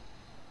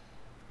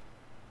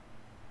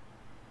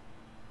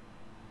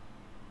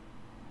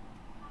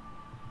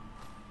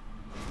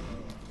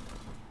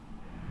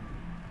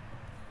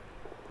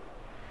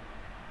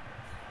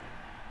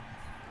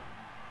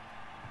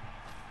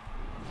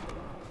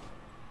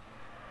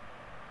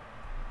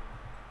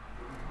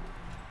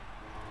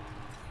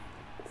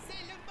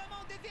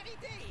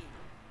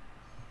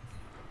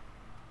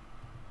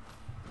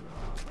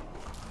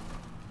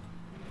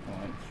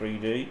 Alright,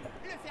 3D.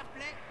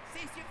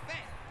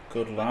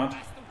 Good lad.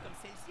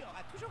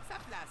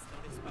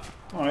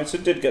 Alright, so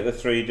did get the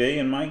 3D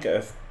and might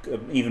get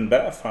an even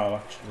better foul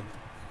actually.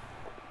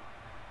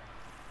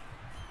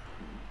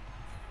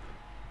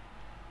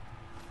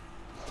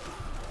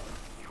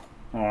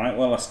 Alright,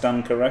 well I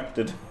stand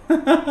corrected.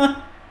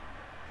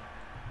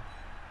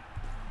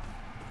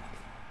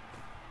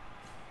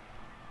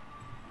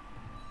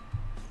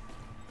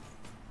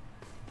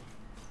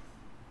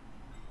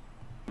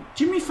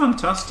 Jimmy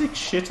fantastic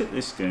shit at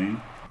this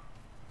game.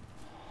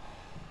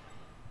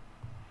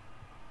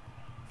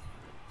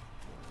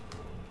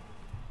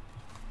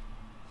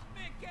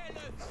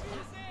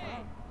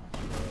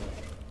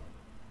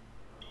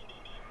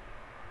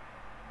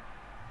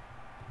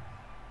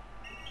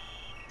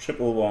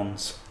 Triple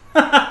ones.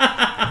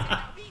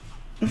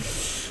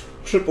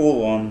 Triple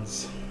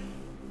ones.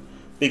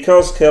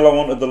 Because Killer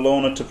wanted the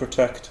loner to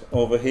protect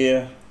over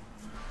here,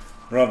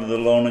 rather the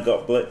loner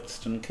got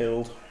blitzed and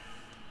killed.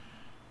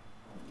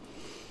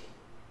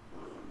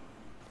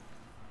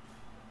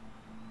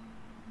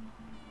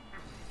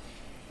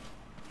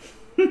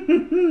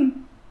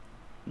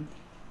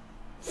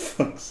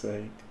 Fuck's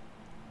sake.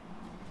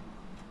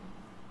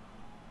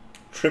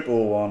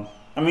 Triple one.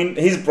 I mean,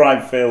 his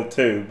bribe failed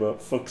too,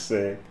 but fuck's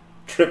sake.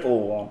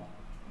 Triple one.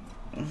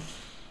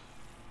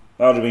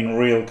 That would have been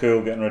real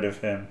cool getting rid of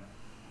him.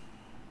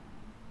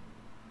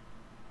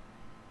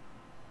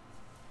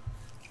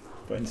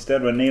 But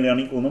instead we're nearly on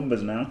equal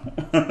numbers now.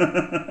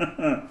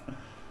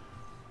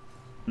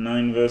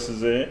 9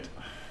 versus 8.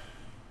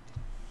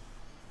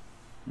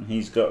 And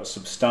he's got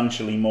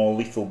substantially more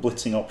lethal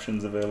blitzing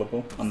options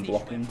available, and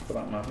blocking for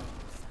that matter.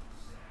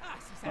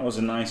 That was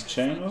a nice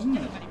chain, wasn't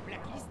it?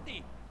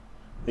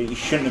 That he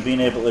shouldn't have been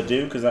able to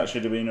do, because that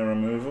should have been a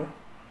removal.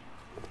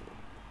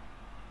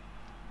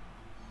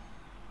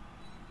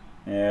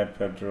 Yeah,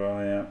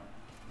 Pedro,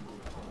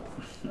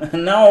 yeah.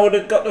 Now I would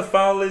have got to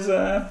foul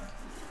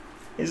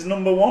his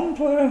number 1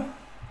 player.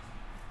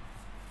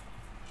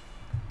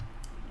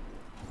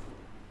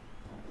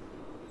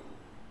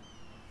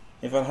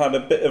 If I had a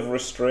bit of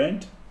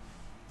restraint.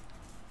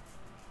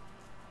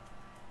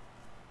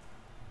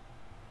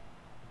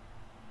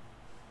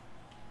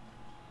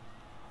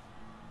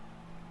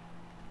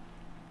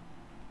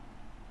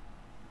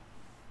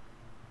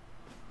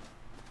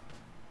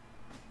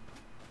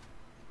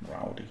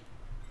 Rowdy.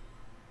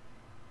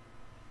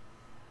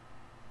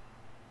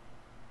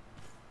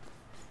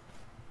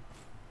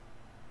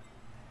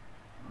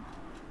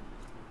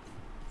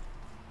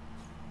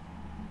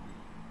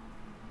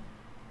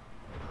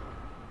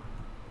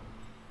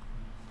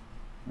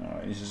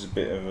 Alright, this is a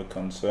bit of a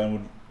concern.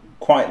 Would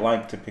quite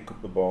like to pick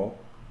up the ball.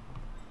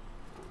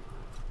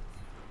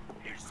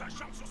 Ils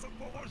s'acharnent sur ce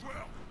pauvre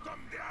joueur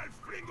comme des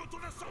halflings autour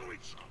d'un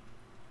sandwich.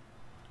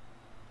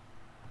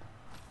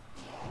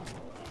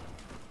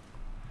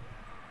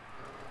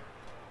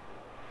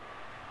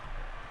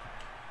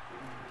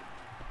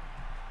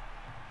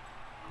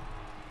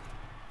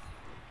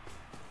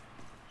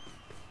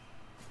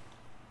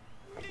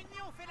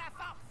 L'union fait la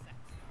force.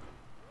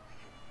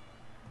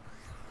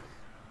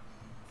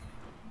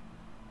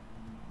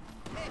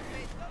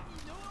 Effet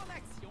domino en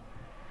action.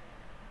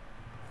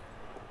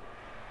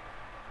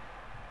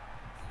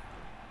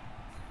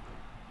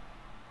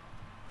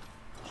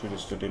 Should have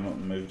stood him up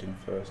and moved him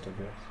first, I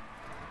guess.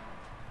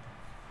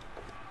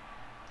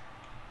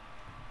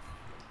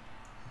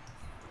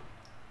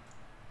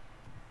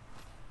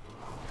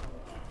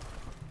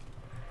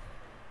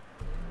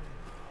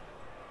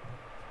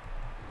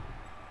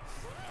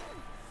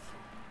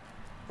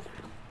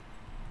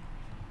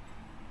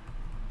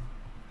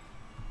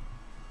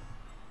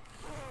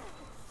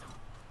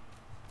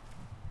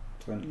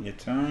 Plenty of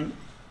time.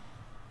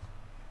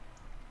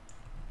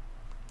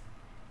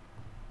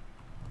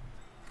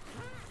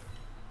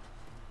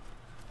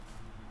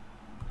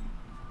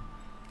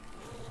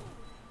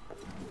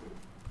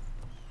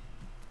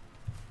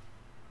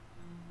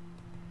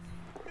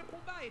 Le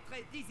combat est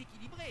très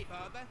déséquilibré,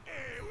 Bob.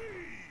 Eh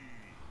oui!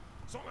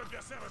 Son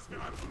adversaire va se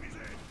faire atomiser.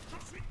 J'en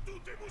suis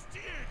tout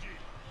émoustillé, Guy.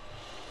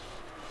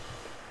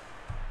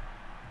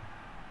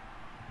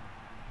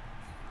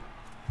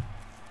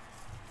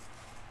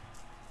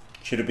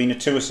 Should have been a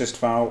 2-assist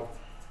foul.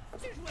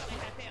 Ce joueur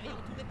est à terre et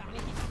entouré par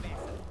l'équipe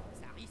adverse.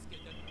 Ça risque de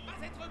ne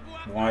pas être beau à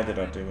Why voir. did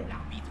I do it?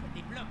 L'arbitre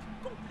débloque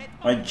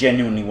complètement. Like,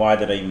 genuinely, why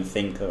did I even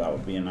think that that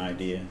would be an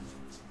idea?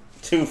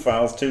 2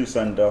 fouls, 2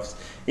 send-offs.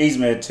 He's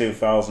made 2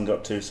 fouls and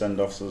got 2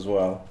 send-offs as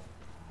well.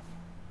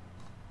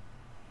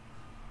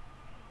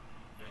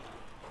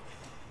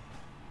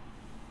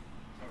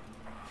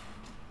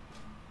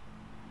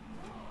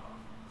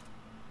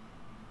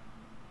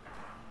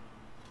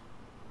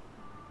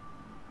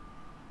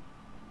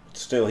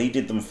 Still, he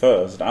did them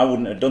first. I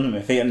wouldn't have done them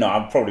if he... No,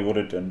 I probably would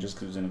have done, just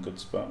because he was in a good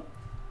spot.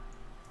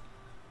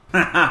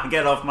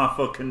 Get off my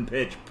fucking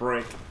pitch,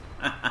 prick.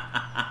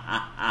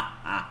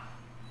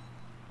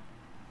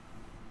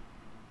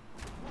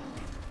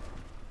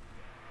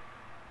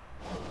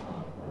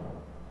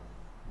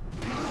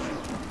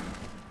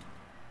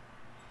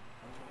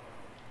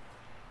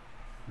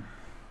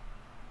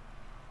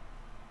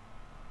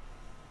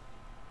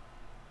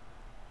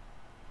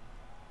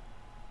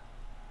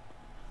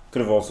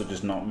 Could have also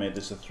just not made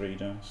this a 3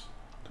 dice.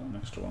 Got an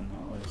extra one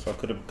that way, so I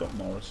could have got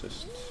more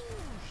assists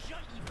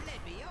Joli blé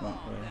that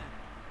béant. way.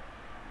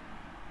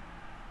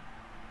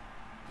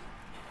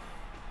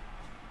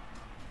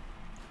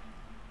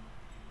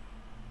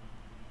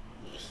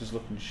 This is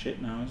looking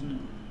shit now, isn't it?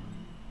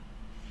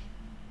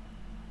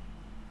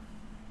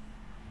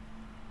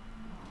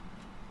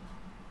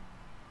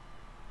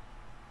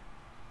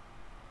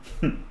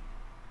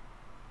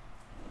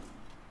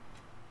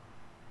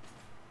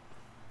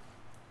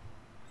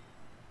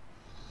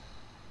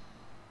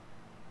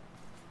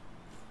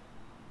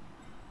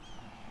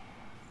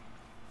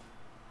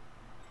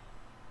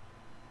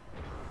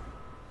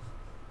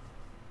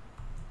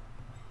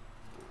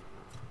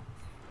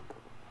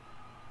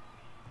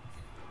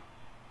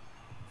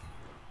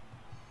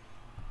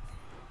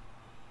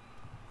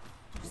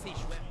 Tous ces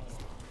joueurs.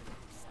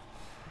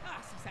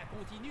 Ah, si ça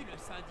continue, le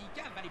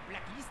syndicat va les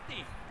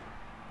blacklister.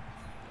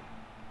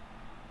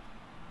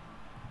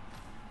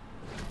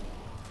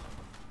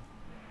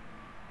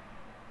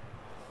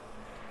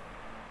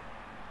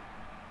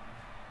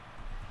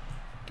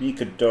 He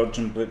could dodge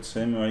and blitz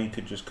him, or he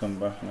could just come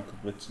back and I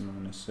could blitz him with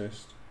an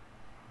assist.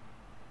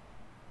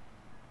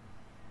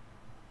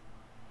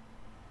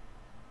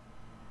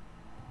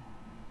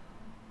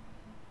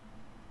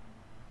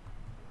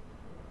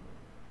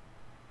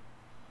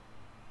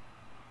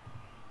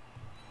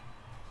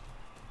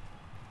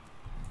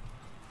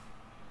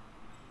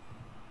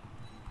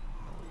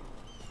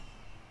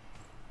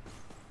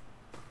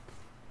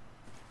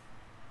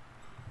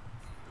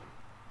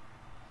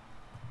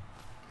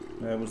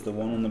 There was the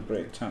one on the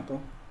break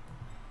tackle.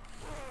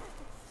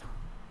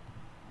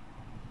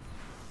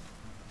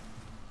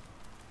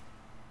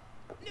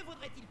 Ne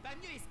vaudrait-il pas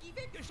mieux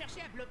esquiver que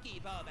chercher à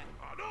bloquer, Bob?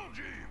 Ah non,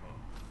 Jim.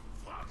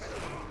 Frappe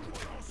fort pour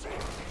lancer.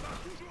 Ça a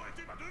toujours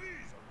été ma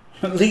devise.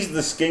 At least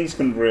the skinks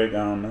can break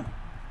armor.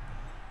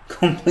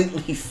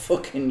 Completely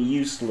fucking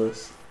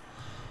useless.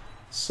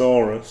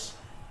 Saurus.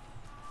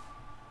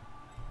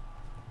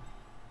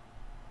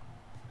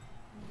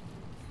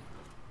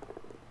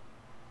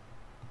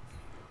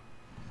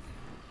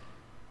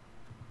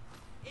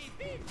 Et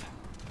bim!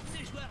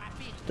 Ce joueur a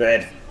péri.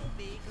 Dead. Si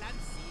tombé,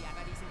 Clancy a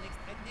avalé son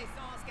extrait de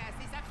naissance,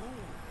 cassé sa peau.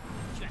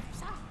 Tu as vu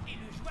ça? Et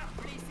le joueur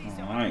blessé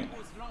se Alright.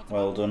 repose lentement.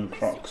 Well done, Mais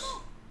Crocs.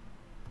 sûrement.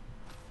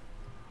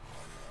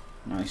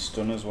 Nice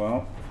stun as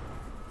well.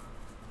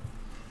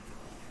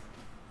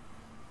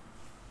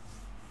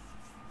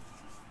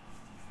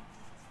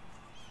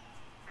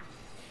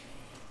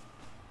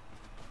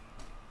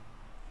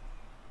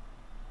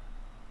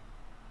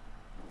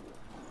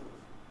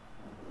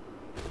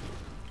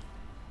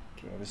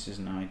 Well, this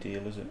isn't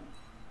ideal, is it?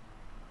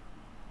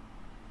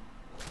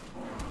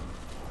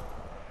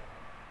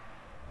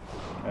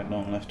 I had no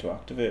one left to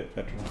activate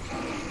Pedro.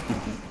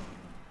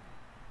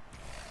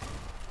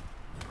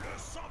 Le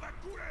sang va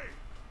couler.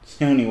 It's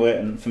the only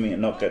way for me to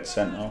not get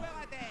sent Encore un off.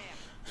 joueur à terre.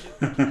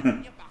 Le coach va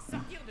finir par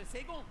sortir de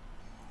ses gonds.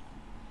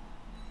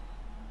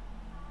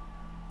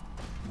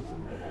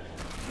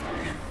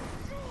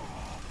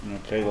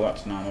 Okay, well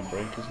that's an armor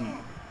break, isn't it?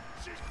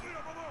 J'ai cru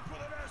un moment qu'on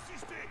avait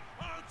assisté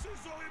à un de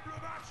ces horribles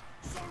matchs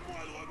sans le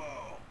moindre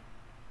mort.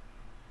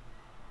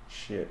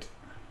 Shit.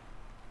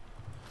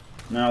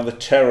 Now the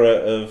terror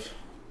of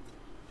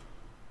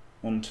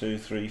 1, 2,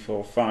 3,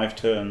 4, 5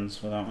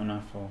 turns without an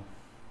apple.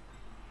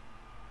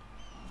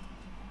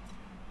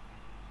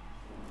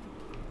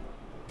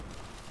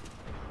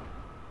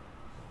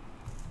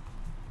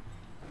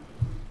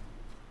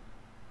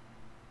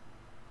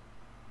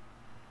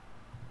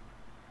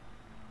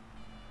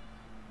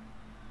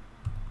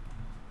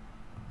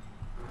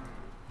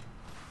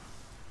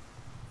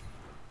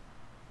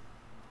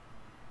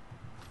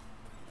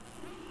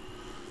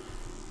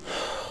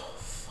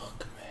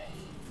 Fuck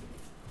me.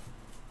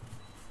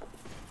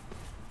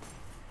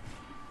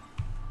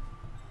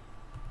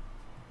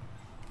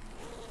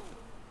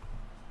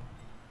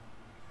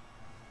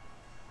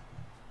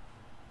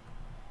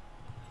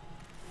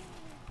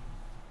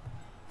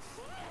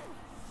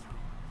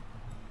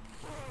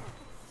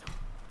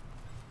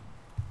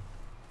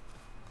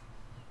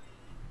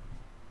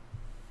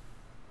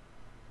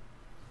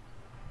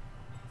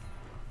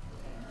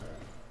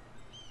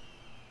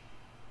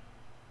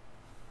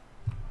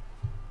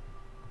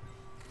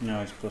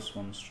 No, it's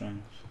 +1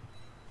 strength.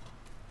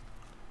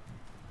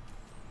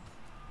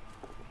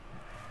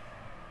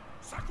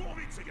 Ça court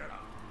vite ces gars-là.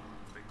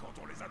 Mais quand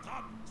on les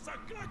attrape, ça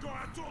claque en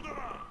un tour de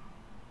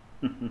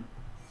main.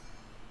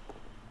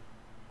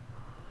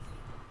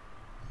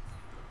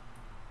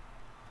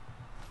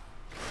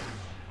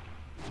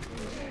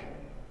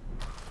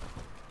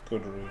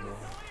 Good reroll.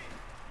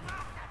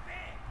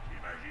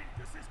 J'imagine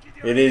que c'est ce qui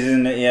dit. It is,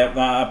 isn't it? Yeah,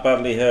 that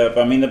badly hurt.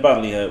 But I mean, the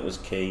badly hurt was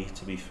key,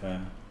 to be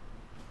fair.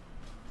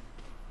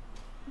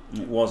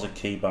 It was a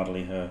key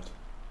badly hurt.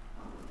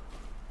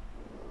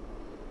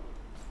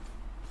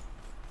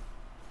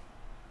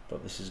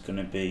 But this is going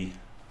to be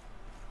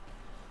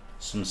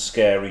some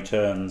scary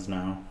turns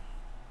now.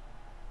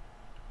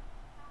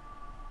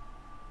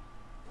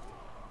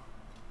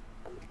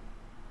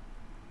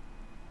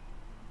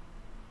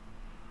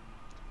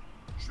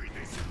 Je suis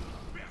déçu.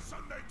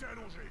 Personne n'a été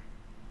allongé.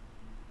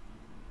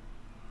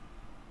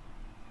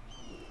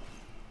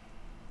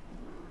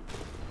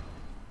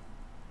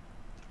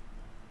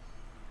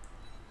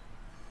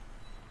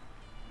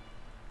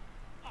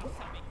 Oh,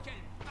 ça, mais quelle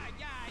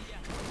pagaille!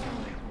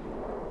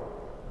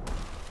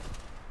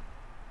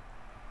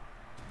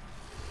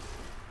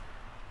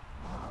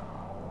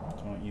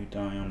 Don't you die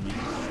on me.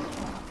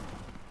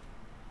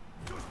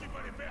 Tout ce qu'il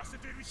fallait faire,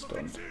 c'était lui sauter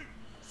Stunned. dessus.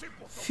 C'est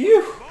pour Phew!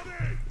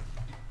 demander.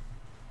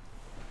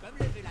 Comme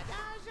le veut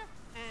l'adage,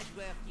 un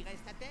joueur qui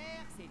reste à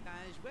terre, c'est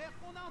un joueur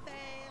qu'on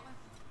enterre.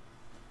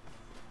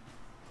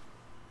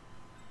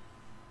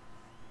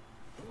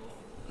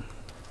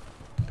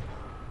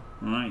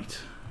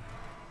 Right.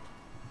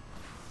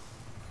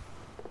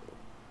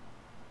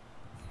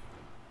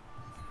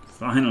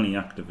 Finally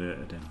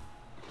activated him.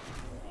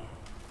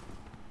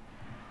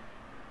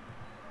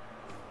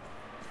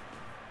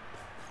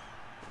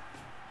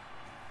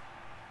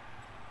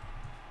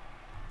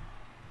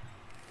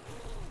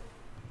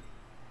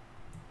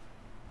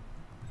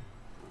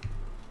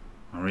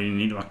 I really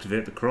need to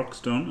activate the Crocs,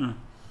 don't I?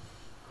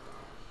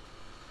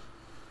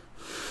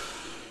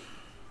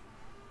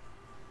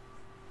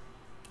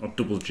 Or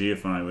double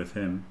GFI with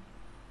him.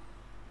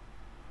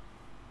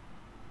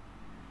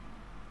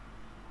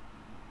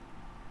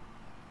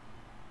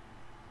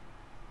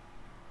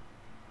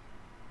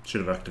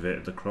 Should have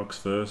activated the Crocs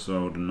first, so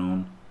I would have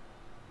known.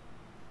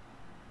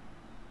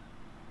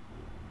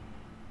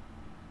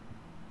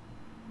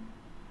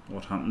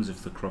 What happens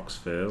if the Crocs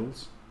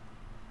fails?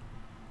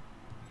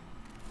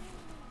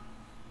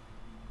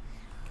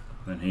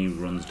 Then he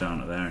runs down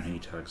to there and he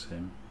tags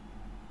him.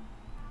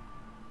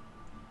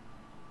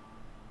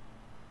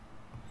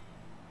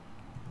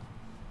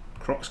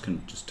 Crocs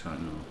can just tag.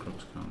 No,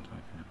 Crocs can't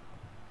tag him.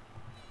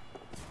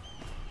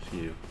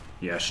 Phew.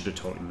 Yeah, I should have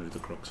taught him to move the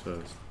Crocs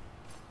first.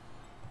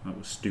 That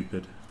was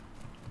stupid.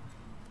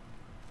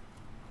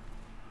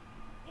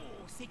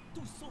 Oh, c'est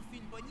tout sauf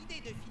une bonne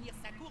idée de finir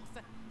sa course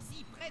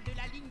si près de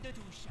la ligne de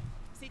touche.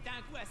 C'est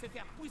un coup à se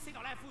faire pousser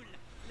dans la foule.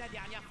 La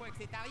dernière fois que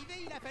c'est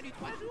arrivé, il a fallu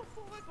 3 jours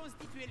pour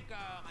reconstituer le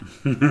corps.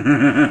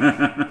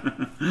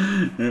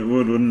 It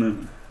would,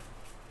 wouldn't it?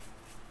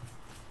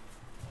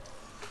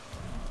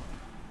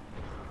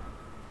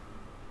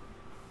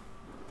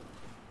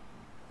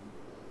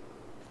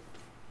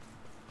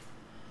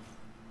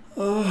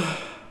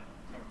 Oh.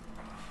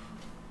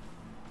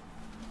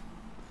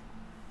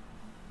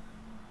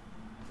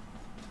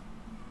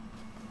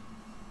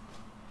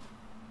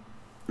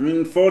 I mean,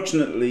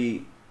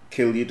 unfortunately,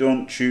 Kill, you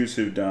don't choose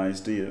who dies,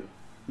 do you?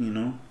 You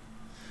know?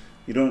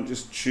 You don't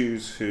just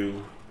choose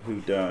who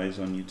dies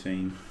on your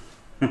team.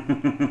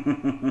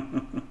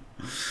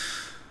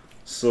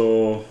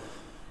 So,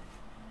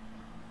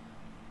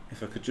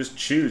 if I could just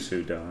choose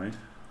who died,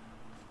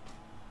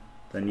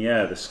 then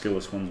yeah, the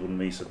skillless ones wouldn't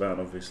be so bad,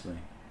 obviously.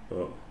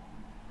 But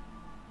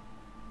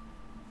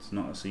it's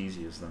not as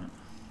easy as that.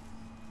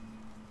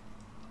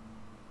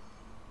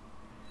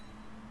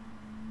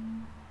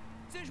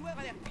 Ce joueur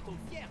a l'air plutôt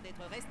fier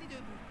d'être resté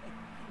debout.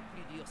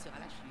 Plus dur sera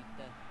la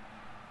chute.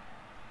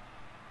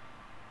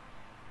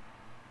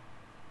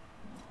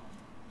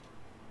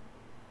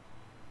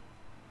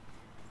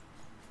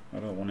 I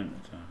don't want him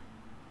to die.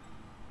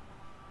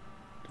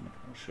 Don't know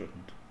if I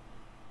shouldn't.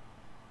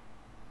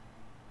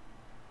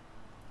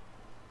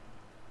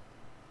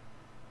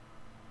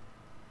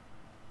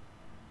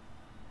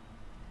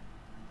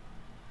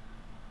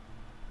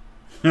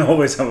 I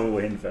always have a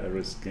win for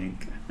a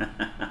skink.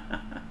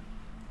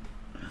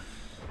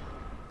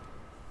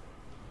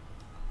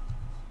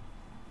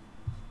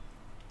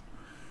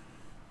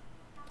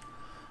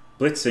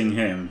 Blitzing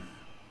him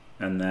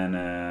and then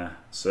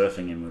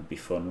surfing him would be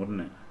fun,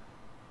 wouldn't it?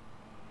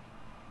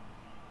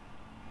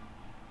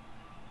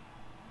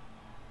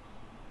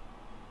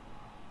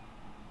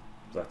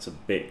 That's a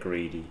bit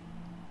greedy.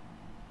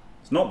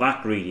 It's not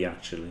that greedy,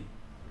 actually.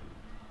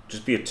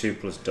 Just be a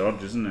 2+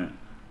 dodge, isn't it?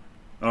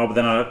 Oh, but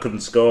then I couldn't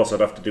score, so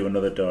I'd have to do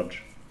another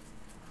dodge.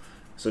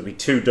 So it'd be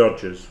 2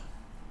 dodges.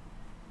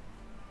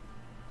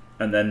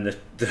 And then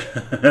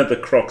the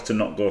Croc to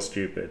not go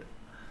stupid.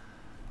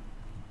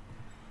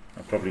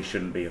 I probably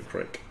shouldn't be a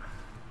prick.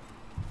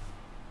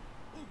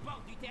 Au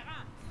bord du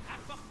terrain, à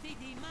portée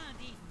des mains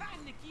des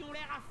fans qui ont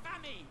l'air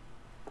affamés.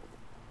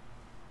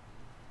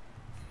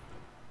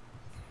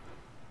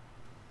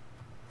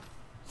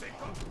 C'est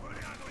comme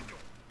peler un oignon.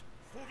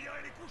 Faut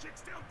virer les couches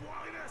externes pour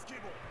arriver à ce qui est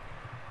bon.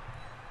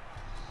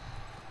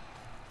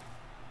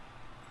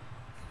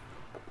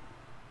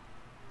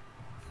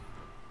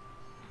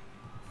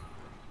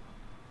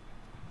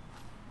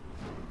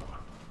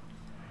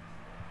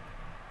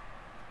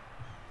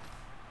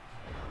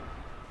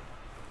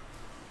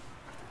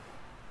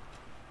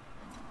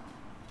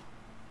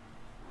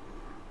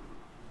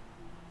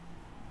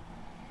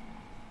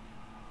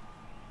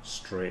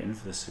 Straight in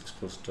for the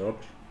 6+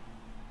 dodge.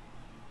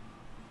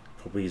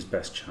 Probably his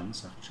best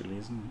chance, actually,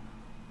 isn't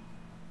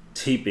it?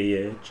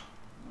 TBH.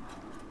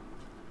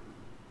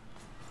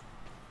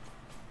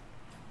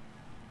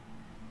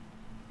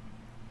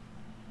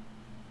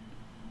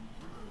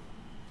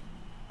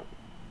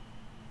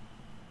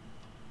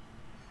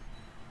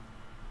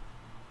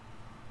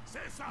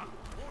 C'est ça.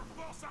 On le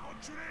force à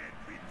reculer,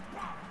 puis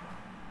paf.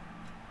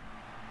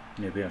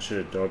 Maybe I should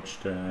have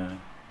dodged to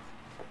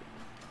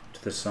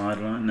the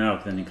sideline. No,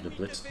 then he could have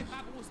Il ne blitzed fait us.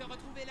 pas bon se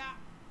retrouver là.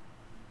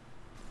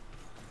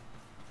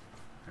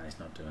 Nah, he's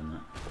not doing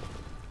that.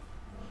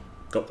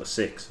 Got the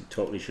 6. He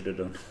totally should have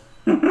done.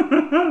 Il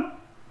a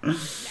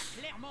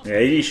clairement Yeah,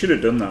 he should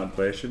have done that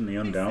play, shouldn't he?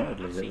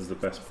 Undoubtedly, it was the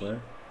best play.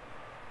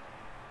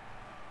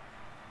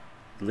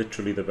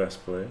 Literally the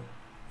best play.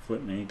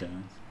 Flip me, guys.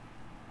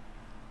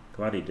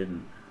 Glad he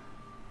didn't.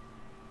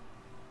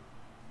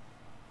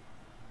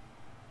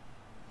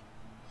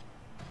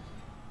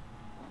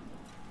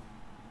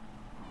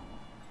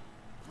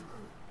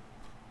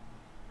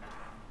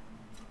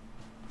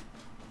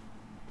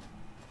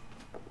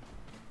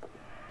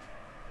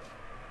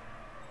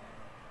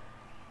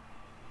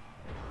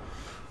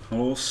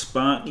 Oh,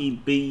 Sparky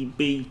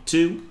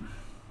BB2.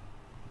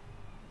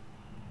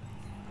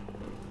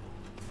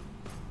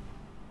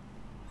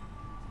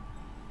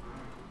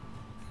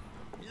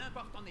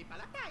 L'important n'est pas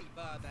la taille,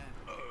 Bob.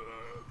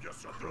 Bien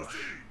sûr que si.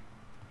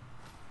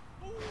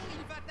 Oh,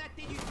 il va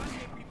tâter du fan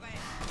le plus près.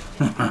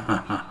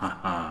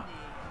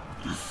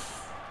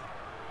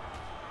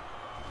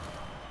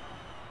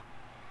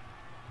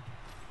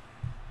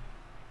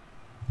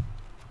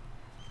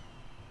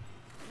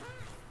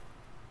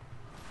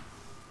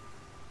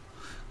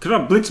 Could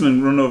our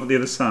Blitzman run over the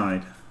other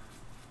side?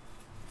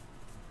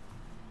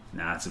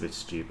 Nah, it's a bit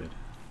stupid.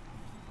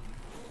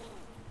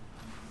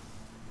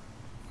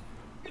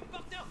 Le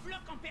porteur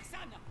bloque en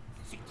personne.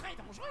 C'est très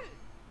dangereux.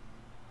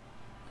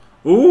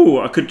 Ooh,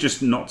 I could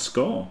just not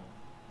score.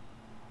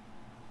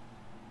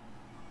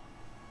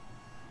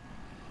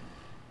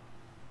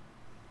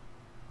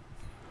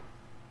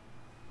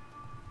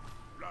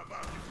 La balle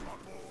du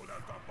drapeau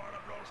n'atteint pas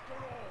la blanche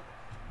colombe,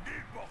 ni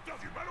le porteur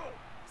du ballon.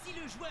 Si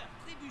le joueur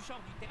trébuche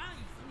hors du terrain,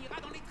 il finira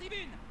dans les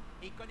tribunes.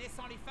 Et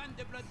connaissant les fans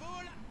de Blood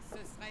Bowl, ce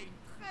serait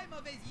une très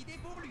mauvaise idée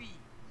pour lui.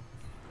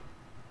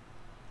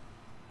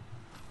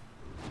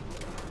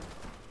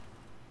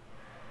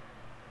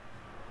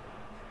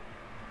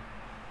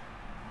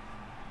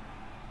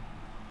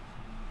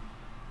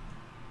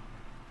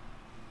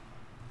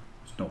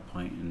 There's no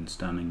point in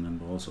standing them,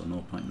 but also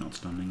no point not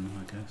standing them,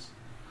 I guess.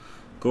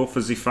 Go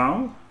for the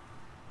foul.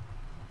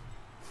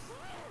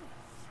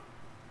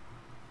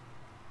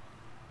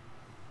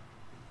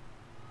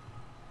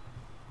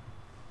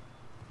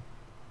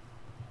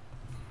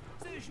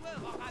 Ce joueur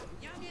aura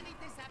bien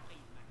mérité sa prime.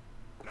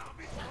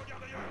 L'arbitre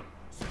regarde ailleurs.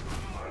 C'est bon,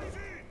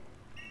 allez-y.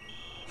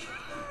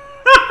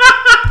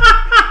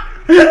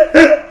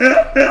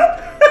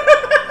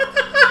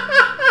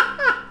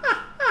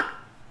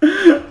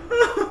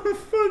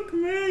 Fuck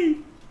me.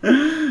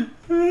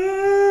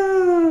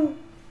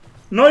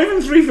 Not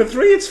even 3 for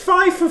 3, it's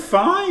 5 for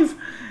 5.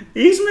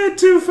 He's made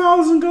 2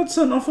 fouls and got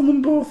sent off on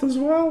them both as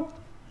well.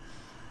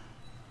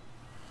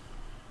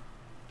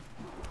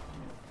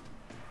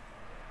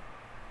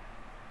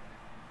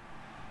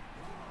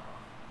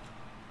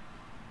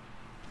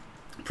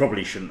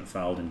 Probably shouldn't have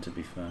fouled him, to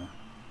be fair.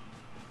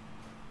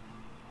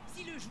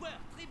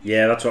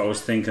 Yeah, that's what I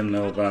was thinking.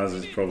 Lil Baz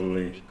is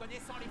probably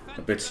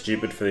a bit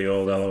stupid for the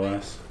old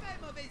LOS.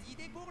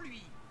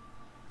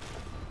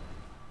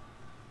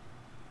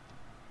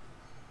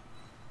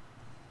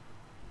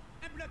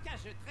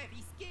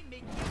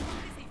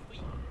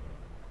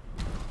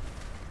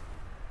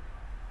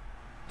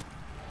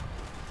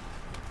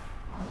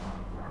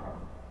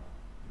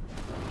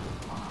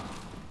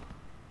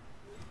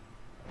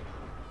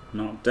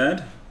 Not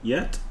dead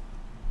yet.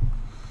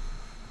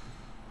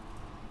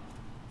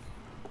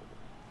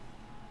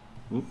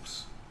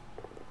 Oops.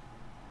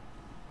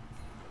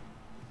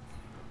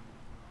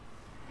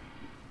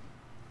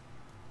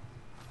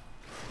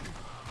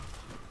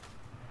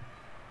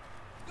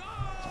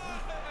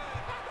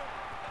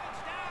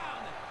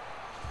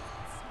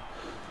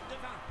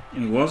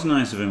 It was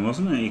nice of him,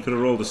 wasn't it? He could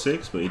have rolled a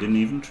 6, but he didn't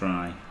even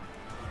try.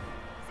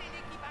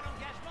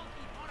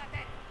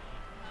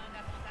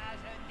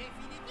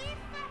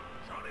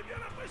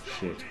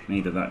 Shit,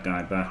 needed that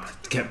guy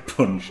back to get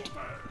punched.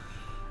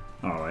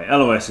 Alright,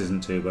 LOS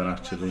isn't too bad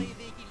actually.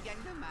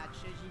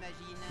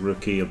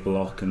 Rookie, a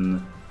block and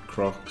the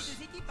Crocs.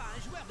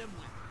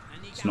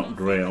 It's not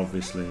great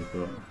obviously,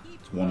 but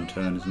it's one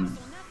turn, isn't it?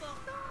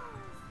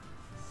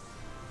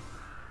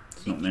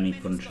 It's not many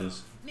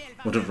punches.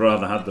 Would have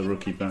rather had the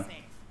rookie back.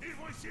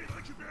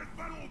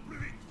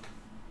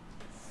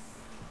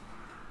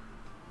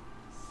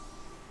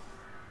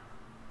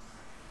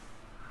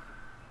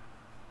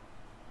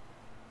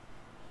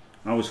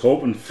 I was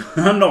hoping,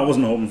 I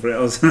wasn't hoping for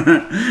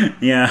it,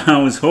 yeah, I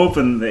was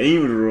hoping that he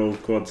would have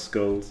rolled quad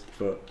skulls,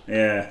 but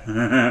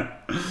yeah,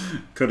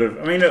 could have,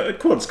 I mean, a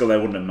quad skull there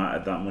wouldn't have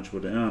mattered that much,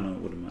 would it? Oh no, it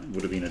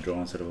would have been a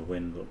draw instead of a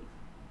win, but...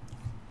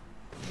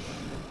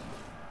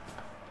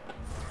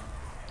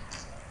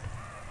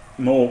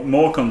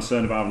 More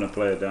concerned about having a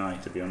player die,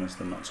 to be honest,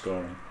 than not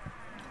scoring.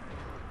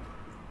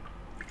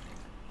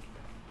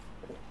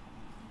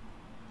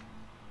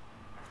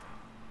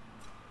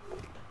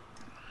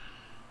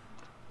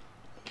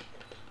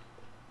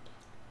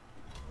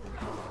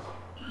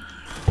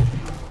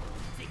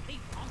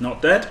 Not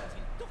dead.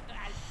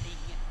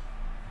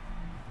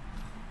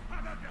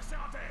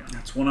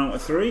 That's 1 out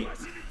of 3.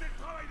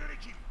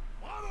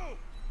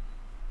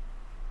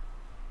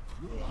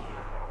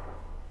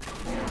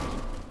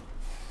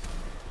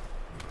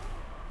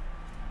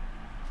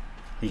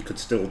 He could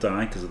still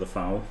die because of the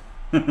foul.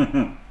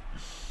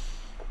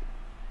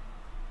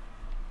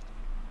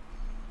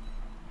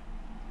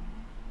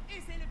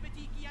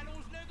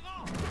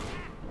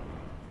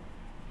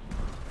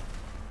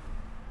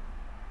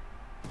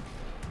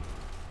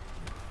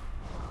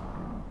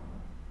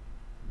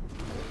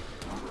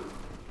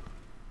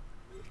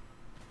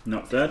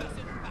 Not dead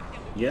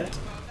yet.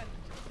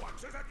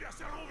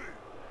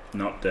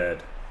 Not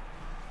dead.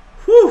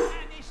 Whew.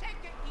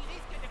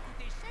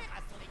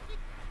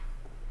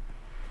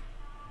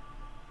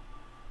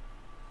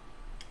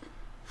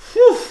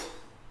 Whew.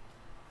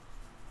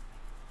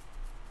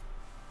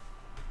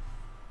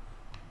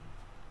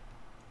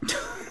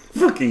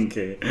 Fucking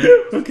kid.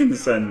 Fucking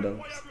send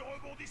off.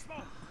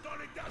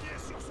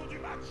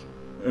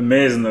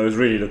 Amazing though, I was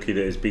really lucky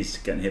that his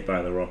beast getting hit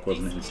by the rock,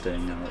 wasn't it, and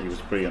staying out. He was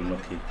pretty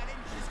unlucky.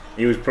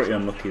 He was pretty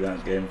unlucky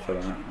that game for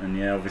that. And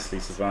yeah, obviously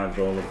survived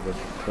all of the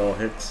claw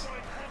hits.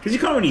 Because you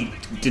can't really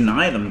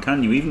deny them,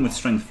 can you? Even with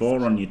strength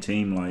 4 on your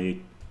team,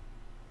 like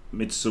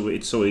it's so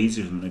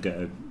easy for them to get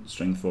a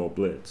strength 4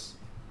 blitz.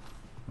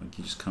 Like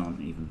you just can't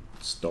even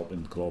stop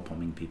him claw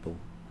bombing people.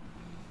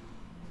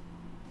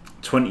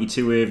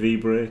 22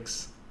 AV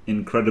breaks.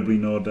 Incredibly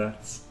no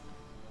deaths.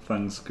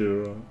 Thanks,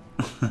 Kuro.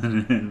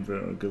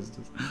 Emperor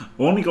Augustus.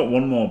 Only got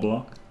one more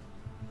block.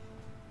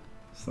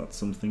 So that's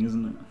something,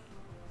 isn't it?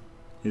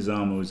 His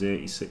armor was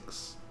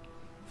 86.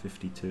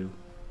 52.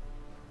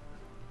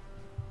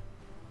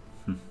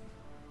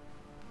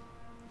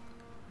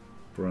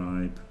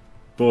 Bribe.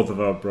 Both of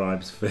our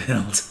bribes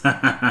failed.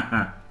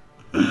 That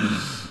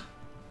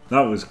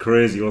was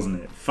crazy,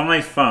 wasn't it?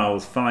 5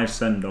 fouls, 5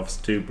 send-offs,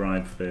 2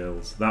 bribe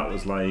fails. That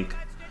was like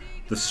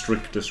the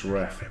strictest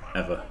ref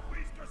ever.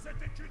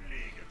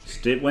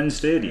 When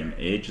Stadium?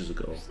 Ages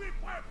ago.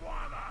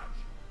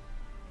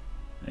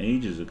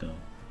 Ages ago.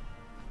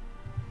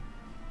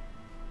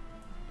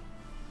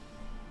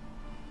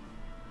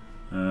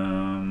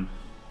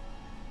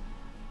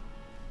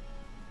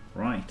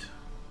 Right.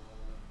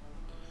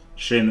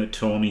 Shame that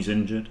Tony's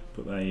injured,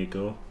 but there you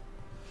go.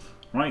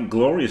 Right,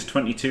 glorious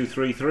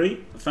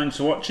 2233. Thanks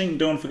for watching.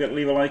 Don't forget to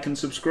leave a like and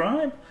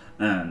subscribe,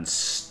 and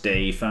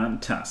stay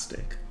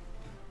fantastic.